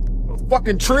it. A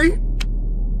fucking tree?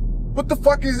 What the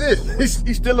fuck is this?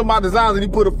 He's stealing my designs and he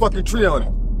put a fucking tree on it.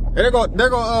 And there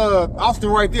go Austin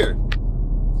right there.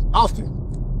 Austin,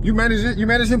 you manage it? You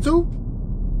manage him too?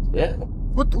 Yeah.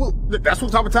 What? That's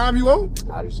what type of time you on?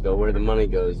 I just go where the money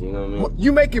goes, you know what I mean? What,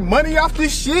 you making money off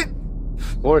this shit?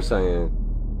 Of course I am.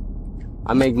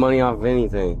 I make money off of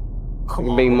anything. I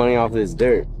can make money off this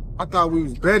dirt. I thought we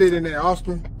was better than that,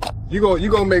 Austin. You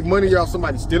gonna make money off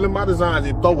somebody stealing my designs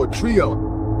and throw a tree on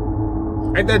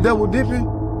it. Ain't that double dipping?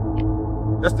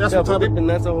 That's what type of dipping.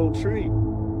 That's a whole tree.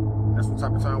 That's what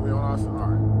type of time we on, Austin. All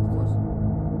right, of course.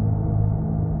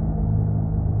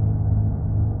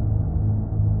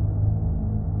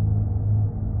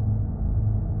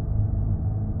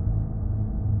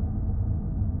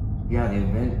 Yeah, the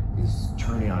event is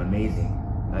turning out amazing.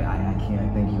 I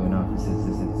can't thank you enough. This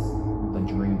is a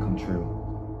dream come true.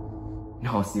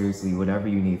 No, seriously, whatever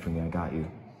you need from me, I got you.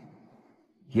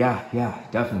 Yeah,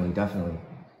 definitely.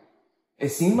 It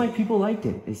seemed like people liked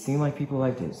it.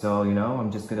 So, you know,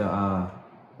 I'm just gonna,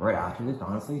 right after this,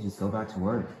 honestly, just go back to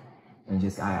work. And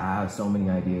just, I have so many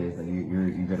ideas that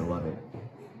you're gonna love it.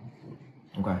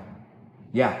 Okay.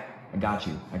 Yeah, I got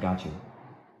you.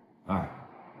 All right.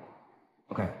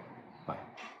 Okay. Bye.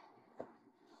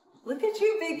 Look at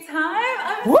you, big time.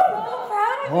 I'm so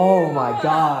proud of you. Oh my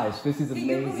gosh, this is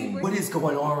amazing. What is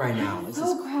going on right now? This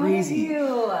is crazy.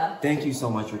 You. Thank you so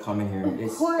much for coming here.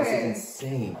 Of course. This is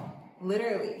insane.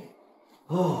 Literally.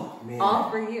 Oh man.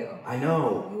 All for you. I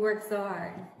know. You worked so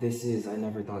hard. I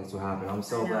never thought this would happen. I'm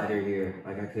so glad you're here.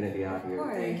 Like, I couldn't be happier. Of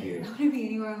course. Thank you. I want to be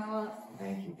anywhere else.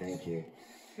 Thank you.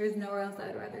 There's nowhere else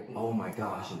I'd rather be. Oh my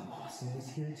gosh, and Austin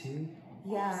is here too?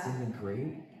 Yeah. Austin the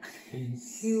Great? He was.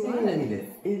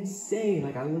 Insane.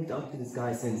 Like, I looked up to this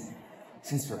guy since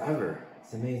forever.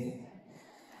 It's amazing.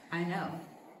 I know.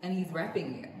 And he's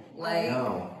repping you. Like, I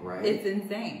know, right? It's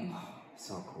insane.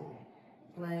 So cool.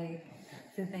 Like,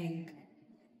 to think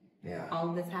all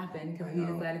of this happened because we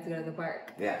decided to go to the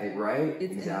park. Yeah, right?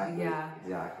 It's exactly.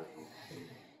 Exactly.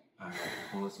 All right.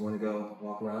 Well, let's want to go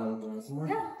walk around some more?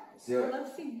 Yeah. Let's do it.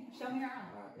 Let's see. Show me around.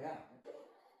 Yeah.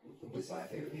 This is my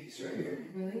favorite piece right here.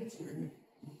 Really? It's very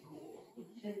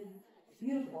It's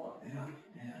beautiful. Yeah.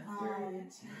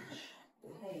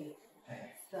 Hey.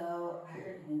 So I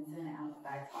heard Vincent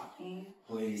outside talking.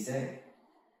 What did he say?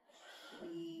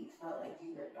 He felt like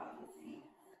you ripped off his seat.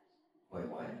 Wait,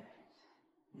 what?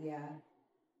 Yeah.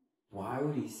 Why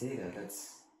would he say that?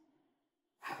 That's...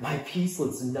 My piece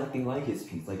looks nothing like his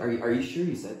piece. Like, are you sure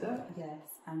he said that? Yes,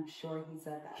 I'm sure he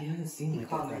said that. He doesn't seem like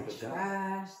called that it type of guy.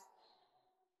 trash.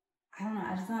 I don't know.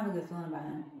 I just don't have a good feeling about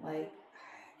him. Like,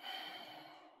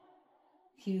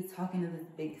 he was talking to this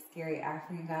big, scary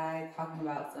African guy, talking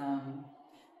about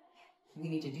we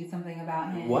need to do something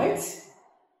about him. What?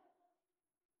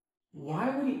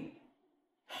 Why would he?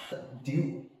 I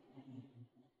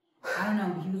don't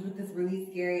know, but he was with this really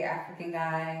scary African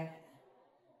guy.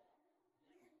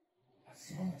 That's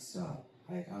so messed up.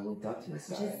 Like, I looked up to this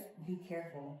guy. Just be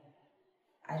careful.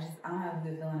 I don't have a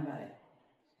good feeling about it.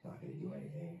 He's not gonna do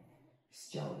anything. He's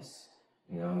jealous.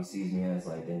 You know, he sees me as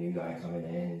like the new guy coming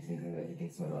in. He's thinking that he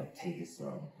can sort of like take his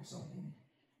throne or something.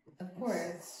 Of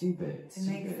course. It's stupid. It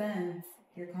makes sense.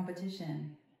 Your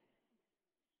competition.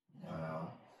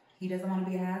 Wow. He doesn't want to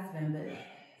be a has-been, but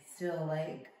still,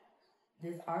 like,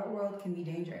 this art world can be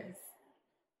dangerous.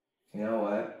 You know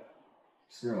what?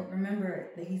 Screw him. Remember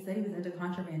that he said he was into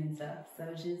contraband and stuff,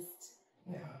 so just...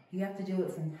 Yeah. You have to deal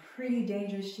with some pretty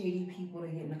dangerous, shady people to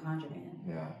get into contraband.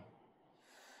 Yeah.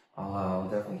 I'll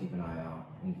definitely keep an eye out.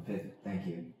 And thank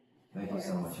you. Thank you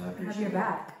so much. I appreciate it. Have your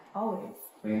back. Always.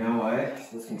 But you know what?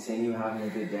 Let's continue having a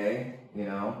good day. You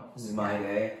know? This is my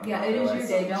day. Yeah, it is your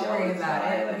day. Don't worry about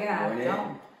it. Yeah,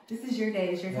 don't. This is your day.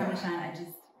 It's your time to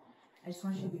shine. I just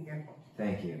want you to be careful.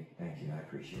 Thank you. I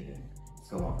appreciate it. Let's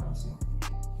go walk around some more.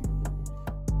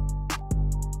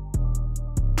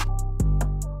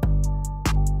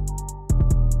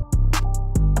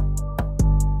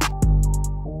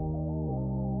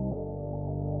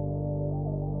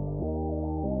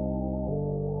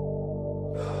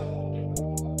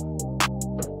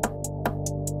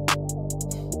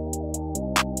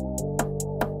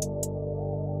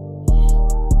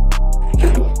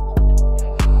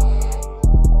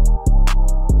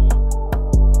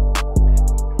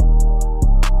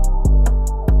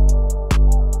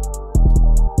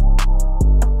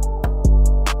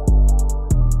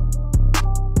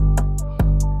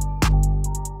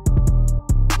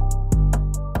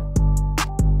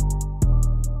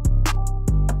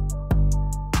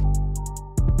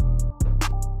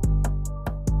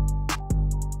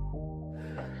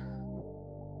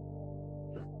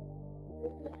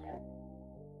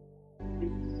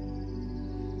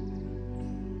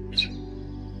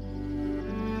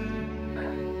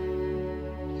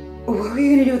 What are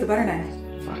you gonna do with the butter knife?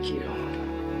 Fuck you.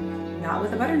 Not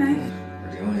with the butter knife.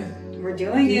 We're doing it. We're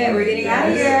doing it. We're getting out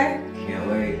of here. Can't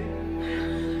wait.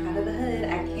 Out of the hood.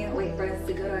 I can't wait for us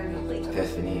to go to our new place.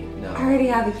 Tiffany, no. I already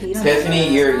have a key.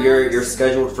 Tiffany, you're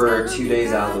scheduled for 2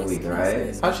 days out of the week,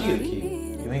 right? How'd you get a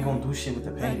key? You ain't gonna do shit with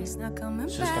the paint. It's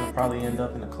just gonna probably end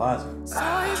up in the closet.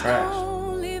 Trash.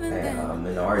 Hey, I'm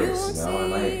an artist, you know. I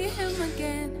might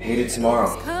hate it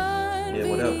tomorrow. Yeah,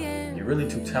 whatever. You're really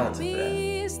too talented for that.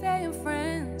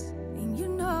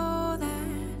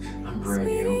 I'm brand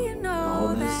new in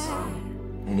all this.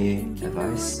 Any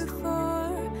advice?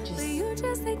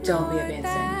 Just don't be a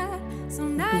Vincent.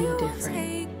 Be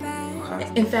different. Okay.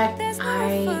 In fact,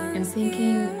 I am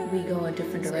thinking we go a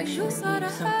different direction with you,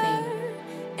 something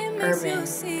urban,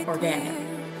 organic.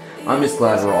 I'm just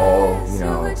glad we're all, you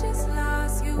know,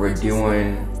 we're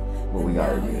doing what we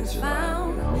gotta do to survive,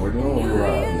 you know. We're doing what we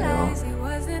love, you know.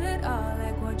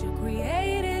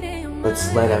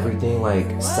 Let's let everything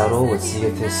like settle. Let's see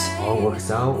if this all works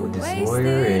out with this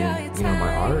lawyer and, you know,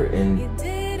 my art. And, you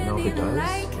know, if it does,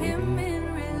 maybe move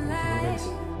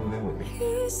in with me.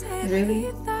 Really?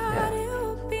 Yeah.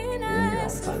 You're in here all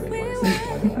the time anyway.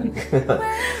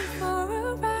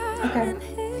 Okay.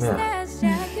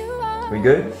 Yeah. We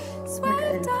good? We're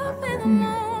good.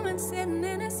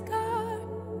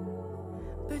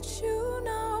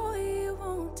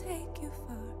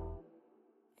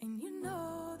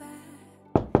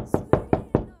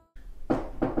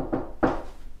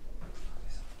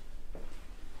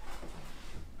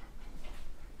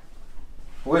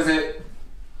 Who is it?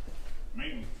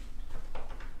 Me.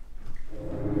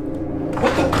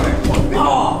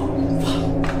 Oh!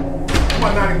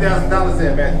 What $90,000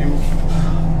 at, Matthew?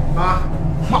 Huh?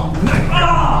 What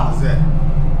 $90,000 at?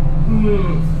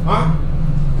 Huh?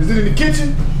 Is it in the kitchen?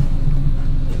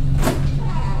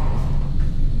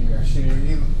 You got shit in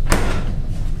here either.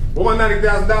 What my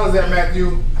 $90,000 at, Matthew?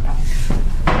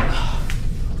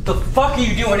 What the fuck are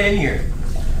you doing in here?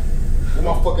 What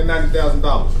my fucking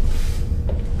 $90,000?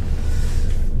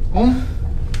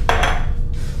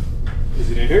 Is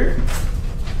it in here?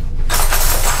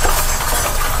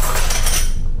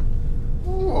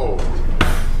 Oh,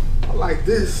 I like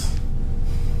this.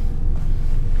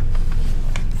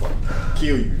 Fuck,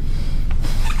 kill you.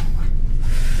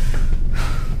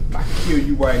 I can kill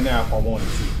you right now if I wanted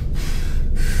to.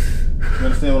 You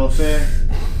understand what I'm saying?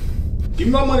 Give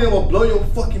me my money, I'm gonna blow your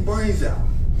fucking brains out.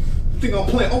 You think I'm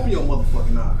playing? Open your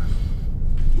motherfucking eyes.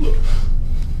 Look,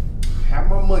 have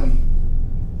my money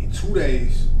in 2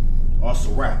 days, or it's a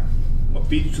wrap. I'm gonna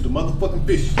feed you to the motherfucking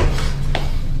fishes.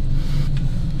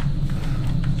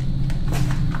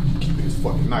 Keep it this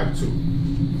fucking knife too.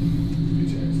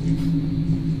 Bitch ass nigga.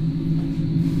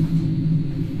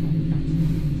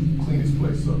 Clean this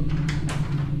place up.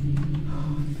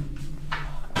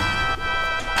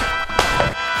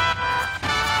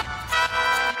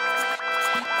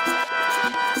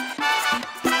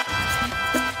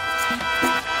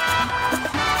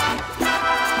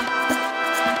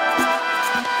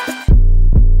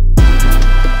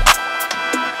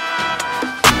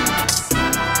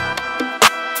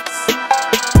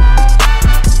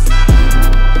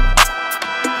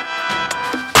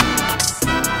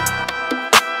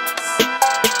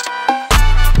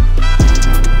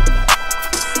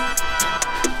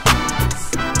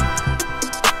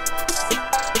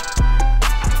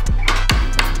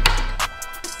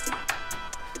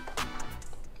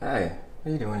 Hey, what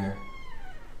are you doing here?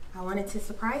 I wanted to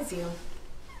surprise you.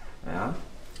 Yeah?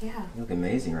 Yeah. You look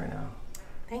amazing right now.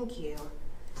 Thank you.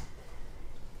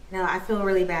 Now, I feel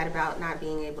really bad about not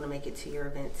being able to make it to your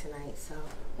event tonight, so.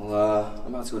 Well,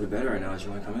 I'm about to go to bed right now. Do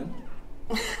you want to come in?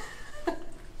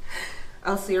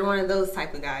 Oh, so you're one of those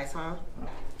type of guys, huh?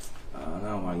 I don't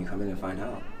know. Why don't you come in and find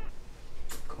out?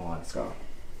 Come on, let's go.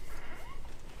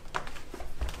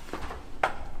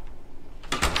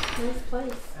 Nice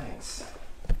place. Thanks.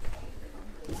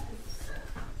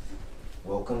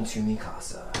 Welcome to mi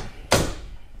casa.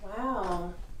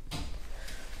 Wow.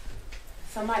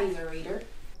 Somebody's a reader.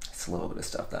 It's a little bit of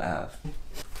stuff that I have.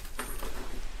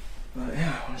 But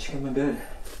yeah, why don't you come in bed?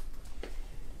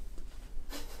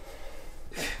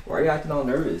 Why are you acting all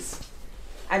nervous?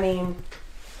 I mean,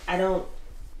 I don't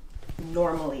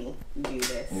normally do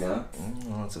this. Yeah?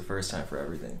 Well, it's the first time for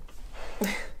everything.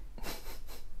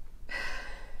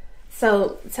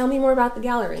 So, tell me more about the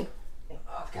gallery.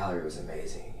 Oh, the gallery was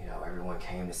amazing. You know, everyone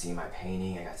came to see my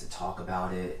painting. I got to talk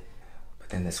about it. But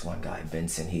then this one guy,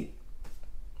 Vincent,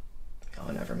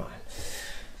 oh, never mind.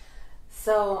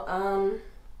 So, are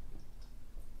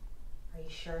you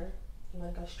sure you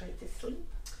want to go straight to sleep?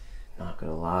 Not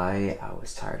gonna lie, I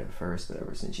was tired at first, but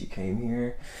ever since you came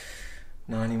here,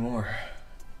 Not anymore.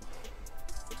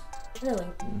 Really?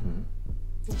 Mm-hmm.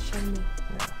 You showed me.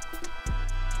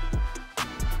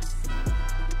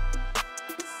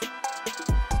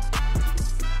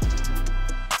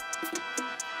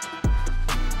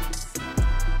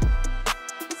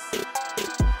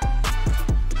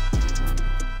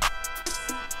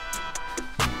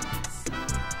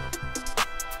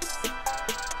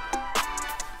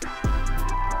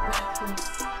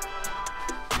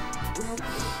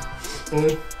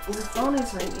 Yeah. Your phone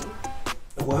is ringing.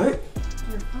 What?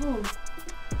 Your phone.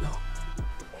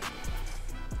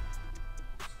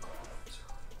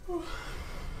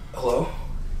 Hello?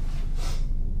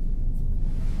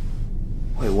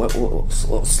 Wait, what?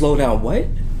 Slow down, what?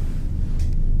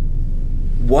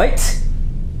 What?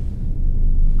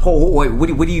 Oh, wait,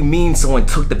 what do you mean someone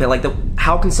took the like the?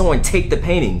 How can someone take the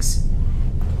paintings?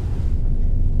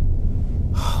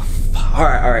 Oh, all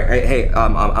right. Hey,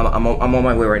 I'm on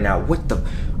my way right now. What the?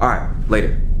 All right,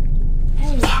 later.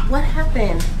 Hey, what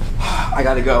happened? I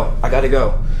gotta go.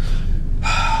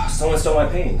 Someone stole my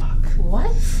painting.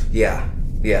 What? Yeah.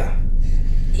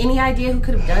 Any idea who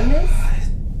could have done this?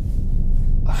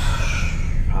 I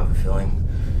have a feeling.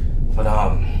 But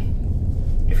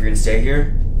if you're gonna stay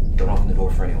here, don't open the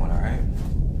door for anyone, alright?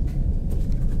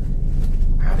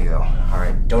 I gotta go.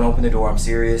 Alright, don't open the door, I'm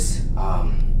serious.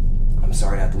 I'm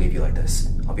sorry to have to leave you like this.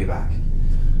 I'll be back.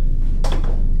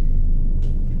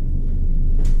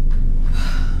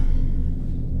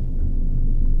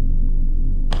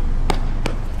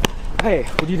 Hey,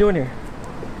 what are you doing here?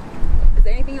 Is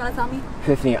there anything you want to tell me?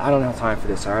 Epiphany, I don't have time for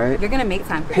this, alright? You're gonna make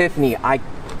time for Epiphany, I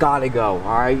gotta go,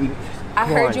 alright? I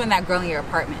heard you and that girl in your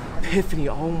apartment. Epiphany,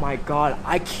 oh my god,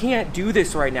 I can't do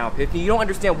this right now, Epiphany. You don't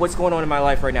understand what's going on in my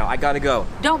life right now. I gotta go.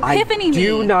 Don't Epiphany me. I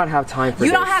do not have time for this.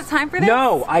 You don't have time for this?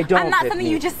 No, I don't. I'm not Epiphany. something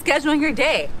you just schedule in your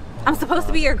day. I'm supposed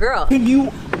to be your girl. I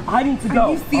need to go.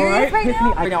 Are you serious right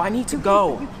now? Epiphany, I need to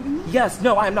go. Are you kidding me? Yes,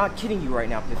 no, I'm not kidding you right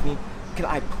now, Epiphany. Can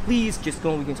I please just go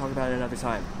and we can talk about it another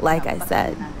time? Like I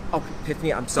said. Okay,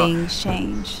 Epiphany, I'm sorry. Things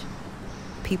change.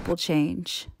 People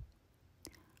change.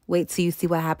 Wait till you see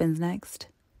what happens next.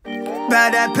 Buy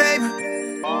that paper.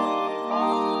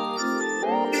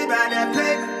 Buy that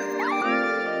paper.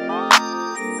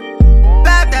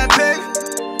 Buy that paper.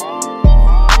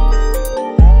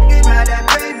 Buy that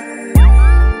paper.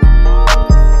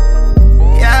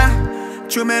 Yeah.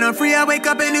 True man, I'm free. I wake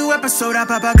up a new episode. I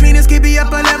pop out clean and skip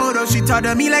up a level though. She talk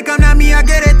to me like I'm not me. I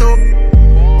get it though.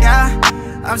 Yeah.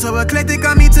 I'm so eclectic,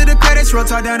 on me to the credits roll.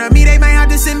 Talk down to me, they might have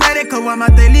to send medical. I'm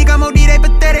out the league, I'm OD, they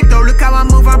pathetic though. Look how I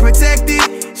move, I'm protected.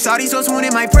 Shawty so swoon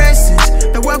in my presence.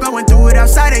 The world going through it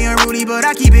outside, they unruly, but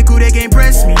I keep it cool, they can't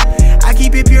press me. I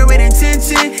keep it pure with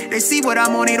intention. They see what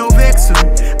I'm on, ain't no vixen.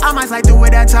 I might slide through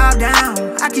with that top down.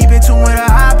 I keep it tuned with a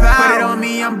high power. Put it on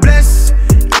me, I'm blessed.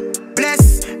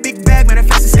 Blessed, big bag,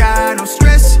 manifest the sky, no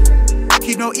stress.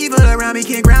 Keep no evil around me,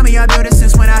 can't ground me. I built it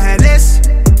since when I had less.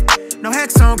 No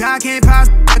hex on God, can't pause.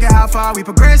 Look at how far we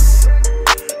progress.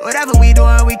 Whatever we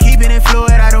doing, we keeping it fluid.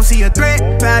 I don't see a threat.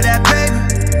 Buy that paper.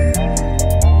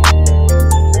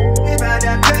 Buy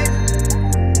that paper.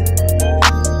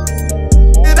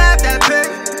 Buy that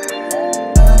paper.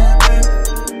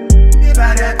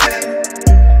 Buy that paper.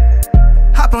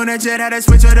 Hop on that jet, had to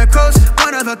switch to the coast.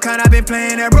 One of a kind, I've been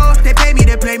playing that role. They pay me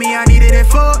to play me, I needed it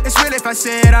for. It's real if I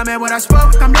said I meant what I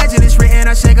spoke. I'm legend, it's written,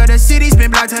 I shake up the city's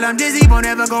been blocked till I'm dizzy, won't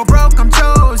ever go broke. I'm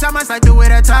chose, I must like do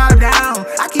it a top down.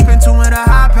 I keep in tune with a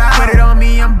high power. Put it on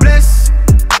me, I'm blessed.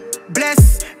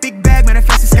 Blessed, big bag,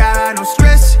 manifest the sky, no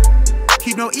stress.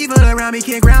 Keep no evil around me,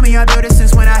 can't ground me. I built it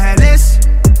since when I had less.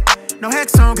 No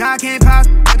hex on God, can't pause.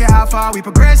 Look at how far we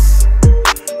progress.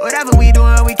 Whatever we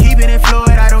doing, we keeping it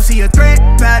fluid. I don't see a threat.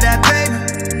 Buy that paper.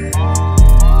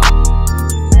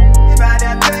 Buy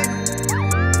that paper.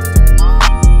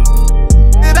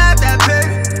 Buy that paper.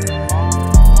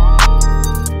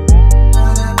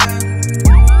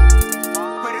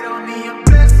 Put it on me, I'm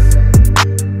blessed.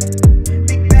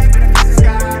 Big bag, but it's the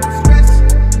sky, no stress.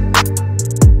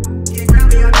 Can't ground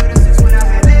me, I built it since when I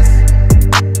had less.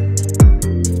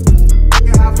 Look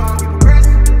at how far we progress.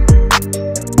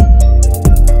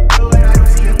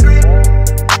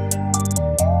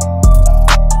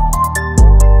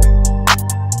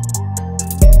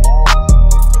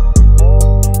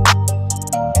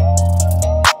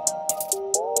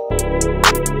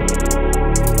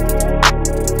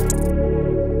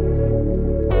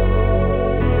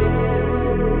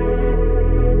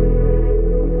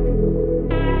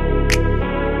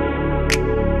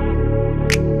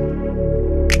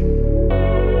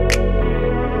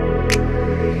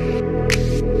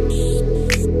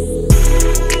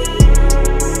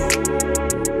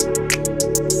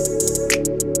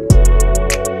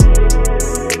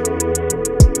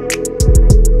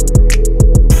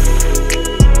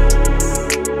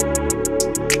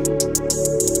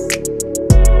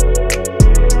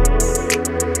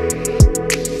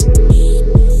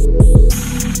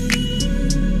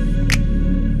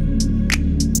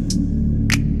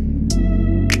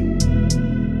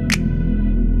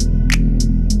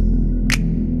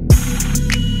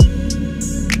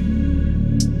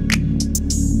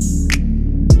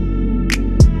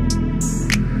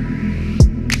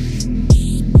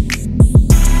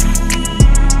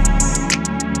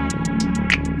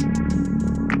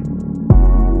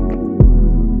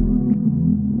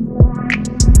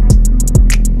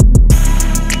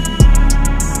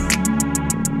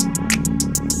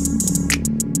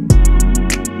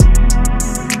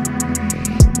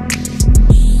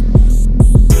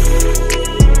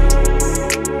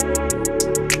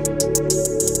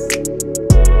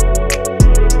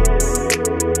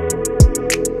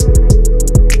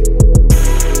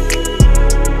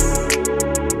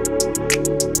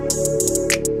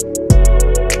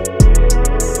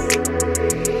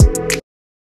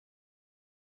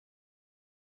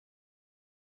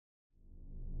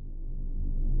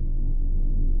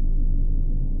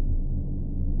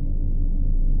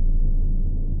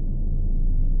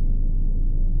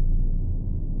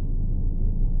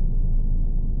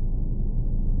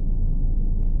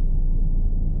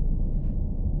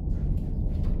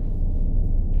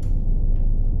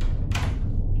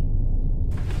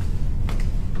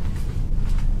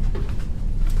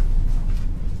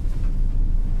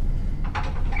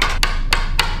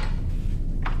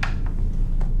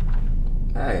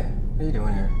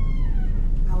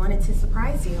 wanted to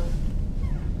surprise you.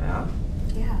 Yeah?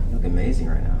 Yeah. You look amazing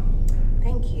right now.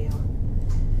 Thank you.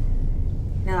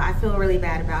 No, I feel really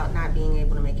bad about not being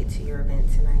able to make it to your event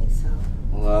tonight, so.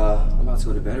 Well, I'm about to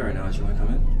go to bed right now. Do you want to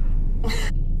come in?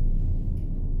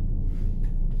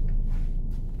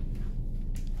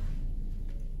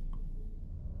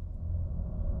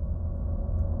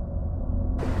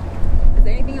 Is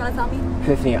there anything you want to tell me?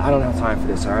 Epiphany, I don't have time for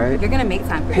this, all right? You're gonna make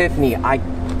time for Epiphany, I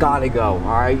gotta go, all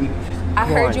right? I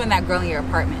heard you and that girl in your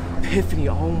apartment. Epiphany,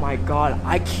 oh my God,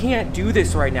 I can't do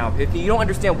this right now, Epiphany. You don't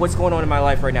understand what's going on in my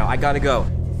life right now. I gotta go.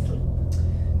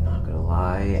 Not gonna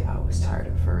lie, I was tired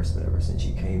at first, but ever since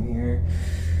you came here,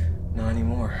 not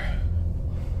anymore.